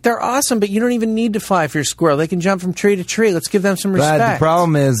animals. They're awesome, but you don't even need to fly if you're a squirrel. They can jump from tree to tree. Let's give them some respect. But the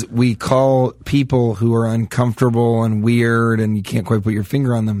problem is we call people who are uncomfortable and weird and you can't quite put your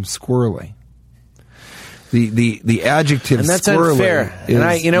finger on them squirrely. The adjective and that's squirrely unfair. Is,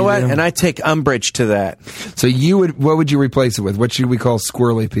 and you know what? And I take umbrage to that. So what would you replace it with? What should we call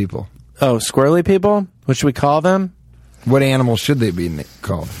squirrely people? Oh, squirrely people? What should we call them? What animal should they be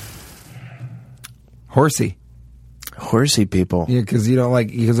called? Horsey. Horsey people. Yeah, because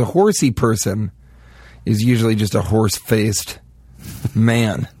because a horsey person is usually just a horse-faced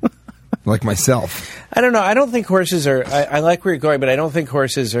man, like myself. I don't know. I don't think horses are. I like where you're going, but I don't think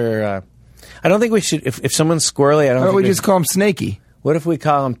horses are. I don't think we should. If someone's squirrely, I don't. Why don't think we just call him snaky? What if we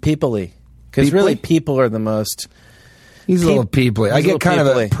call him peoply? Because really, people are the most. He's a little peoply. I get kind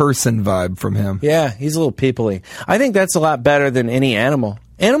of a person vibe from him. Yeah, he's a little peoply. I think that's a lot better than any animal.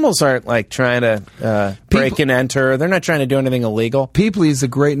 Animals aren't trying to break and enter. They're not trying to do anything illegal. Peoply is a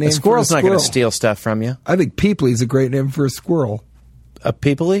great name. A squirrel's for a not going to steal stuff from you. I think Peoply is a great name for a squirrel. A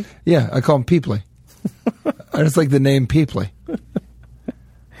peoply? Yeah, I call him Peoply. I just like the name Peoply. I'm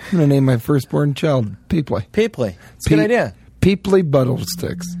going to name my firstborn child Peoply. Peoply. It's a good idea. Peoply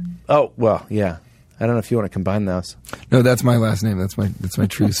Buttlesticks. Oh, well, yeah. I don't know if you want to combine those. No, that's my last name. That's my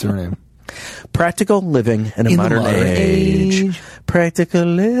true surname. Practical living in a modern age. Practical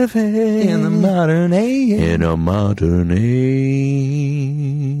living In the modern age. in a modern age.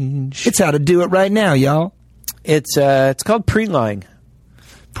 It's how to do it right now, y'all. It's called pre-lying.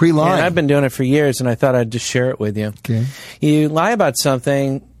 Pre-lying. And I've been doing it for years, and I thought I'd just share it with you. Okay. You lie about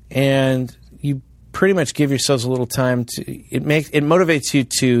something, and you pretty much give yourselves a little time to. It motivates you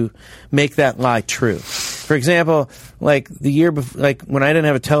to make that lie true. For example, like the year before, like when I didn't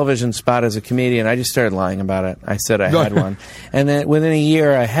have a television spot as a comedian, I just started lying about it. I said I had one, and then within a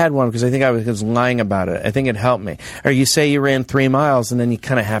year I had one because I think I was lying about it. I think it helped me. Or you say you ran 3 miles, and then you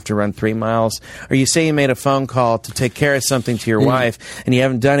kind of have to run 3 miles. Or you say you made a phone call to take care of something to your wife, and you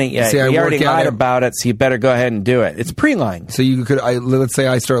haven't done it yet. See, You already lied about it, so you better go ahead and do it. It's pre-lying. So you could, let's say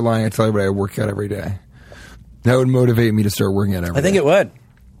I start lying. I tell everybody I work out every day. That would motivate me to start working out every day. I think it would.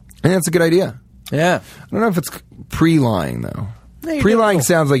 And that's a good idea. Yeah. I don't know if it's pre-lying, though. Yeah, you Pre-lying do.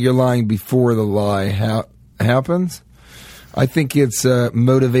 sounds like you're lying before the lie happens. I think it's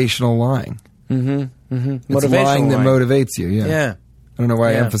motivational lying. It's Motivational lying that lying. motivates you, yeah. Yeah. I don't know why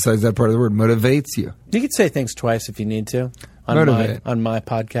I Yeah. emphasize that part of the word. Motivates you. You could say things twice if you need to on Motivate. my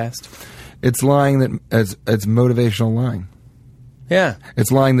podcast. It's lying that it's motivational lying. Yeah.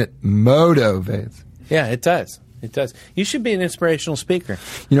 It's lying that motivates. Yeah, it does. It does. You should be an inspirational speaker.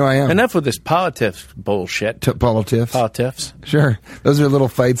 You know, I am. Enough with this politics bullshit. Politics. Politics. Sure. Those are little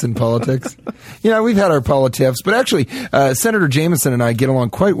fights in politics. We've had our politics, but actually, Senator Jameson and I get along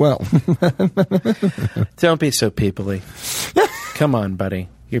quite well. Don't be so peoply. Come on, buddy.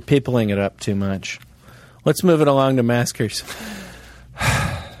 You're peopling it up too much. Let's move it along to maskers.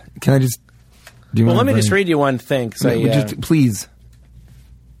 Can I just... Do you Well, mind let me if just read you one thing. Please.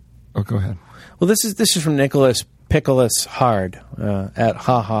 Oh, go ahead. Well, this is from Nicholas Pickles Hard at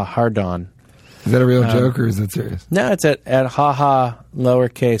Haha Hardon. Is that a real joke or is that serious? No, it's at haha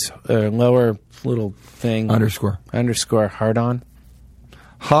lowercase lower little thing Underscore Hardon.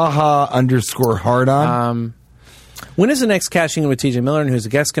 Haha underscore Hardon. When is the next Cashing In with TJ Miller, and who's the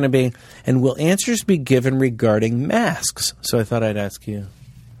guest going to be? And will answers be given regarding masks? So I thought I'd ask you.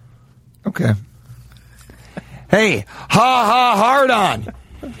 Okay. Hey, Hardon.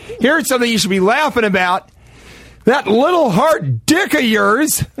 Here's something you should be laughing about. That little heart dick of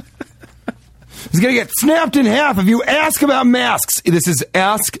yours is going to get snapped in half if you ask about masks. This is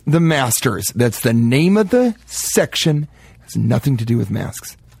Ask the Masters. That's the name of the section. It has nothing to do with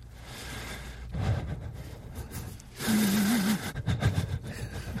masks.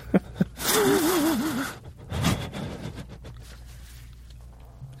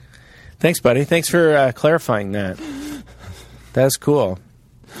 Thanks, buddy. Thanks for clarifying that. That's cool.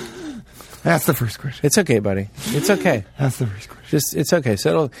 That's the first question. It's okay, buddy. It's okay. That's the first question. It's okay. It's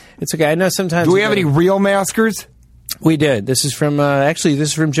okay. I know sometimes. Do we have any real maskers? We did. This is from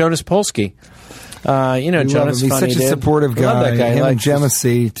Jonas Polsky. Jonas, he's funny such a dude. supportive We love guy. that guy. Him Like, and Gemma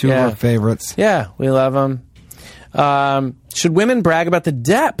C, two of our favorites. Yeah, we love him. Should women brag about the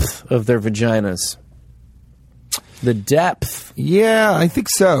depth of their vaginas? The depth. Yeah, I think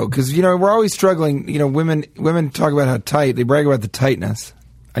so. Because, we're always struggling. Women talk about how tight. They brag about the tightness.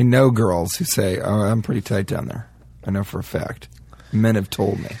 I know girls who say, oh, I'm pretty tight down there. I know for a fact. Men have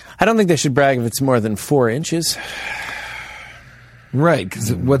told me. I don't think they should brag if it's more than 4 inches. Right,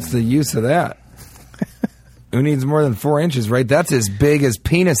 because what's the use of that? Who needs more than 4 inches, right? That's as big as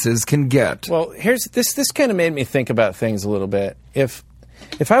penises can get. Well, here's this kind of made me think about things a little bit. If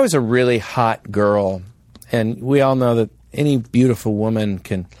I was a really hot girl, and we all know that any beautiful woman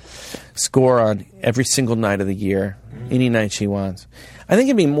can score on every single night of the year, any night she wants. I think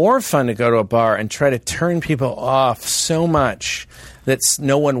it'd be more fun to go to a bar and try to turn people off so much that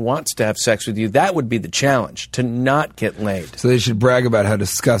no one wants to have sex with you. That would be the challenge, to not get laid. So they should brag about how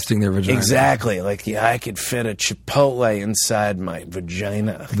disgusting their vagina is. Exactly. Like, I could fit a Chipotle inside my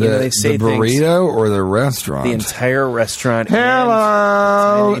vagina. The burrito or the restaurant? The entire restaurant.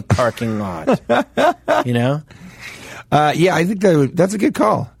 Hello. And parking lot. Yeah, I think that's a good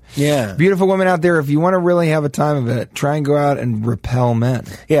call. Yeah. Beautiful women out there, if you want to really have a time of it, try and go out and repel men.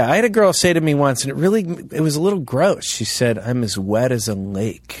 Yeah, I had a girl say to me once, and it was a little gross. She said, I'm as wet as a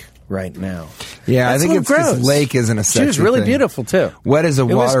lake right now. Yeah, That's I think it's because lake isn't a sexy She was really thing. beautiful, too. Wet as a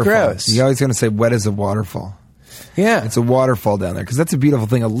waterfall. Was gross. You're always going to say wet as a waterfall. Yeah. It's a waterfall down there because that's a beautiful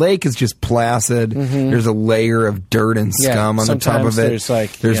thing. A lake is just placid. There's a layer of dirt and scum on the top of it.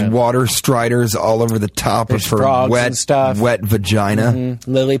 There's water striders all over the top of her wet vagina.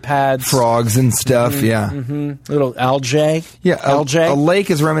 Lily pads. Frogs and stuff, Little algae. Yeah, algae. A lake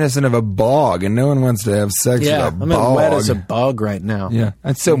is reminiscent of a bog, and no one wants to have sex with a bog. I'm as wet as a bog right now. Yeah,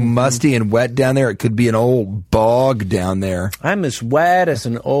 it's so musty and wet down there, it could be an old bog down there. I'm as wet as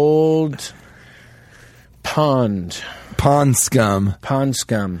an old pond. Pond scum.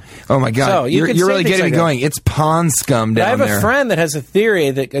 Oh my God! So you're really getting me going. It's pond scum down there. I have a friend that has a theory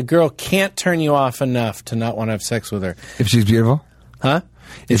that a girl can't turn you off enough to not want to have sex with her. If she's beautiful? Huh?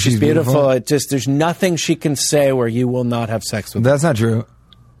 If she's beautiful, there's nothing she can say where you will not have sex with her. That's not true.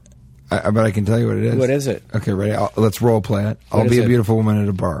 But I can tell you what it is. What is it? Okay, ready? Let's role play it. I'll be a beautiful woman at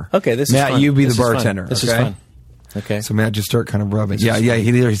a bar. Okay, this is Matt, fun. you be the bartender. This is fun. Okay. So Matt, just start kind of rubbing.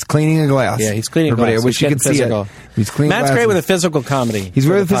 He's cleaning a glass. Yeah, he's cleaning a glass. I wish you could see it. He's cleaning Matt's great with a physical comedy. He's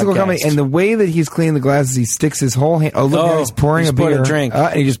great with physical comedy, and the way that he's cleaning the glasses, he sticks his whole hand. Oh, look, he's pouring a beer. A drink.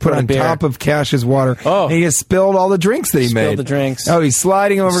 And he just put it on top of Cash's water. Oh. And he just spilled all the drinks that he made. Spilled the drinks. Oh, he's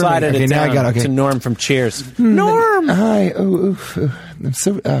sliding over to me. Okay, now I got it. Okay. To Norm from Cheers. Norm! Hi. I'm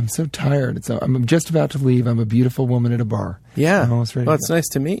so tired. I'm just about to leave. I'm a beautiful woman at a bar. Yeah. I'm almost ready. Well, it's nice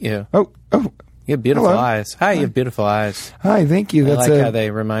to meet you. Oh. You have beautiful Hello. eyes. Hi, you have beautiful eyes. Hi, thank you. I like how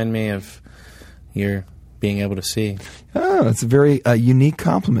they remind me of your being able to see. Oh, it's a very unique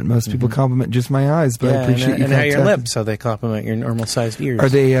compliment. Most people compliment just my eyes, but I appreciate you. And how your lips, so they compliment your normal-sized ears. Are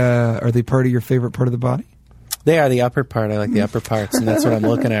they part of your favorite part of the body? They are the upper part. I like the upper parts, and that's what I'm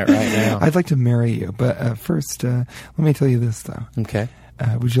looking at right now. I'd like to marry you, but first, let me tell you this, though. Okay.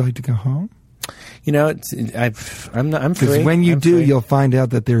 Would you like to go home? You know, I'm free. Because when you do, you'll find out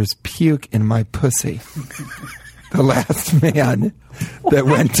that there's puke in my pussy. The last man that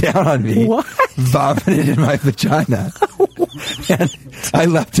went down on me vomited in my vagina. And I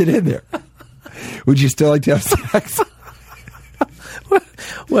left it in there. Would you still like to have sex?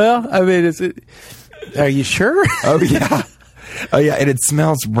 Well, I mean, are you sure? Oh, yeah. And it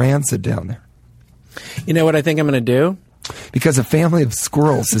smells rancid down there. You know what I think I'm going to do? Because a family of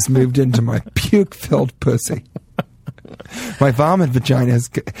squirrels has moved into my puke-filled pussy. My vomit vagina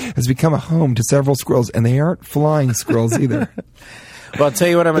has become a home to several squirrels, and they aren't flying squirrels either. Well, I'll tell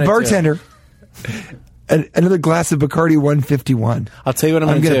you what I'm going to do. The bartender, another glass of Bacardi 151. I'll tell you what I'm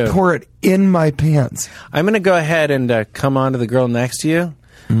going to do. I'm going to pour it in my pants. I'm going to go ahead and come on to the girl next to you.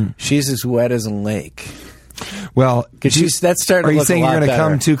 She's as wet as a lake. Well, that's starting to look a lot better. Are you saying you're going to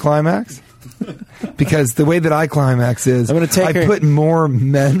come to climax? Because the way that I climax is I put more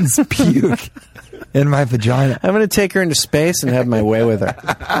men's puke in my vagina. I'm going to take her into space and have my way with her.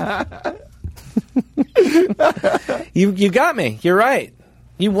 You got me. You're right.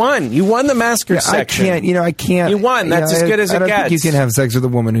 You won. You won the masker section. I can't. You won. That's as good as it gets. I don't think you can have sex with a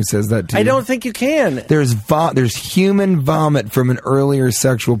woman who says that to you. I don't think you can. There's human vomit from an earlier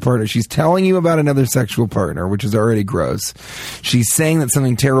sexual partner. She's telling you about another sexual partner, which is already gross. She's saying that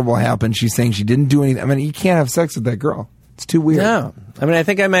something terrible happened. She's saying she didn't do anything. I mean, you can't have sex with that girl. It's too weird. No. I mean, I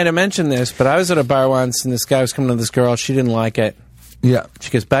think I might have mentioned this, but I was at a bar once, and this guy was coming to this girl. She didn't like it. Yeah. She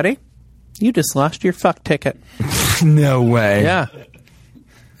goes, buddy, you just lost your fuck ticket. No way. Yeah.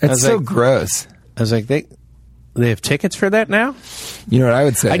 It's so gross. I was like, they have tickets for that now? You know what I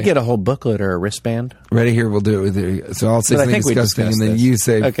would say? I'd get a whole booklet or a wristband. Ready, here, we'll do it with you. So I'll say something disgusting, and then you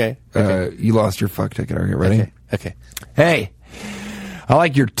say, okay. You lost your fuck ticket. Are you ready? Okay. Hey, I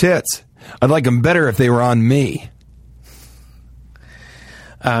like your tits. I'd like them better if they were on me.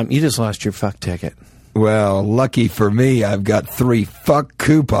 You just lost your fuck ticket. Well, lucky for me, I've got 3 fuck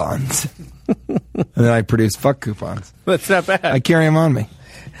coupons. And then I produce fuck coupons. That's not bad. I carry them on me.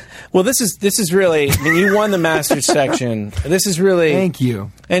 Well, this is really, I mean, you won the Masters section. This is really... Thank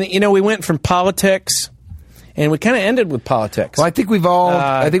you. And, we went from politics, and we kind of ended with politics. Well, I think we've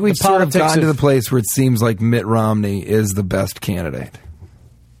sort of gotten to the place where it seems like Mitt Romney is the best candidate.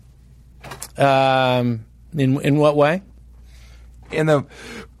 In what way? In the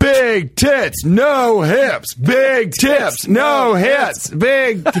big tits, no hips. Big tits, no hits.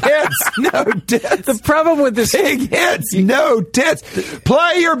 Big hits, no tits. The problem with this... Big hits, no tits.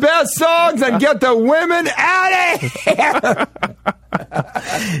 Play your best songs and get the women out of here.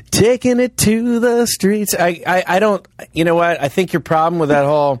 Taking it to the streets. I don't... You know what? I think your problem with that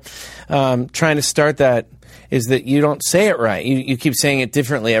whole trying to start that is that you don't say it right. You keep saying it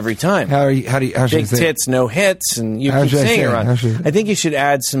differently every time. How should Big you say tits, no hits, and you keep saying it wrong. I think you should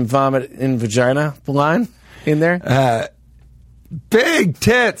add some vomit in vagina line in there. Big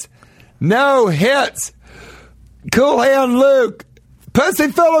tits, no hits. Cool Hand Luke,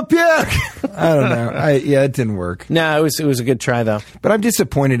 Pussy Philip Puke. I don't know. It didn't work. No, it was a good try though. But I'm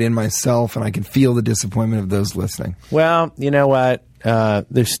disappointed in myself, and I can feel the disappointment of those listening. Well, you know what?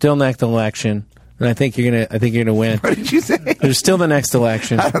 There's still next election, and I think you're gonna win. What did you say? There's still the next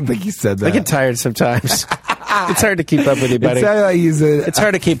election. I don't think you said that. I get tired sometimes. It's hard to keep up with you, buddy. It's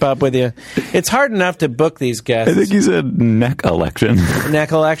hard to keep up with you. It's hard enough to book these guests. I think you said neck election.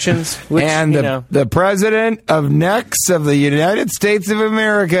 Neck elections. Which, and the president of Necks of the United States of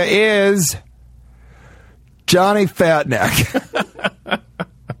America is Johnny Fatneck,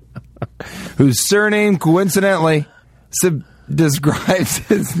 whose surname, coincidentally, describes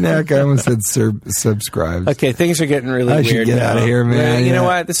his neck. I almost said subscribes. Okay, things are getting really weird. I should get now. out of here, man. You know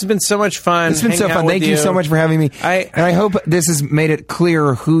what? This has been so much fun. It's been so fun. Thank you so much for having me. And I hope this has made it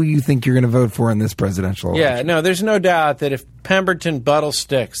clear who you think you're going to vote for in this presidential election. Yeah, no, there's no doubt that if Pemberton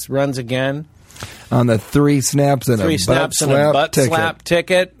Buttlesticks runs again on the three snaps and a butt slap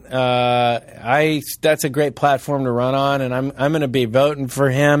ticket, that's a great platform to run on, and I'm going to be voting for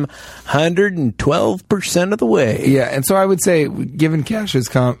him 112% of the way. Yeah, and so I would say, given Cash's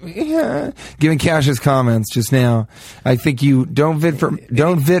comments just now, I think you don't vid for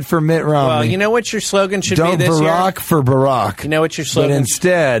Mitt Romney. Well, you know what your slogan should be this year? Don't Barack for Barack. You know what your slogan? But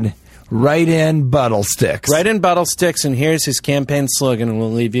instead, write in Buttlesticks. Write in Buttlesticks, and here's his campaign slogan, and we'll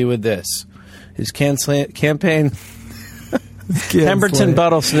leave you with this. His campaign. Pemberton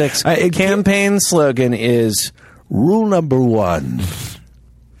Buttlesticks campaign slogan is rule number 1.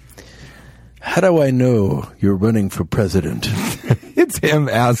 How do I know you're running for president? It's him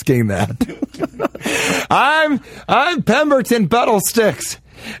asking that. I'm Pemberton Buttlesticks,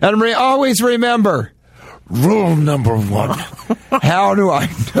 and always remember rule number 1. How do I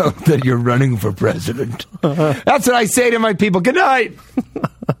know that you're running for president? That's what I say to my people. Good night.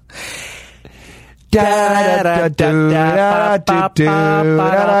 We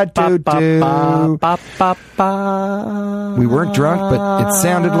weren't drunk, but it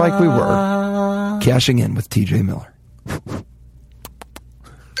sounded like we were. Cashing in with TJ Miller.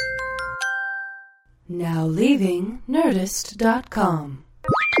 Now leaving Nerdist.com.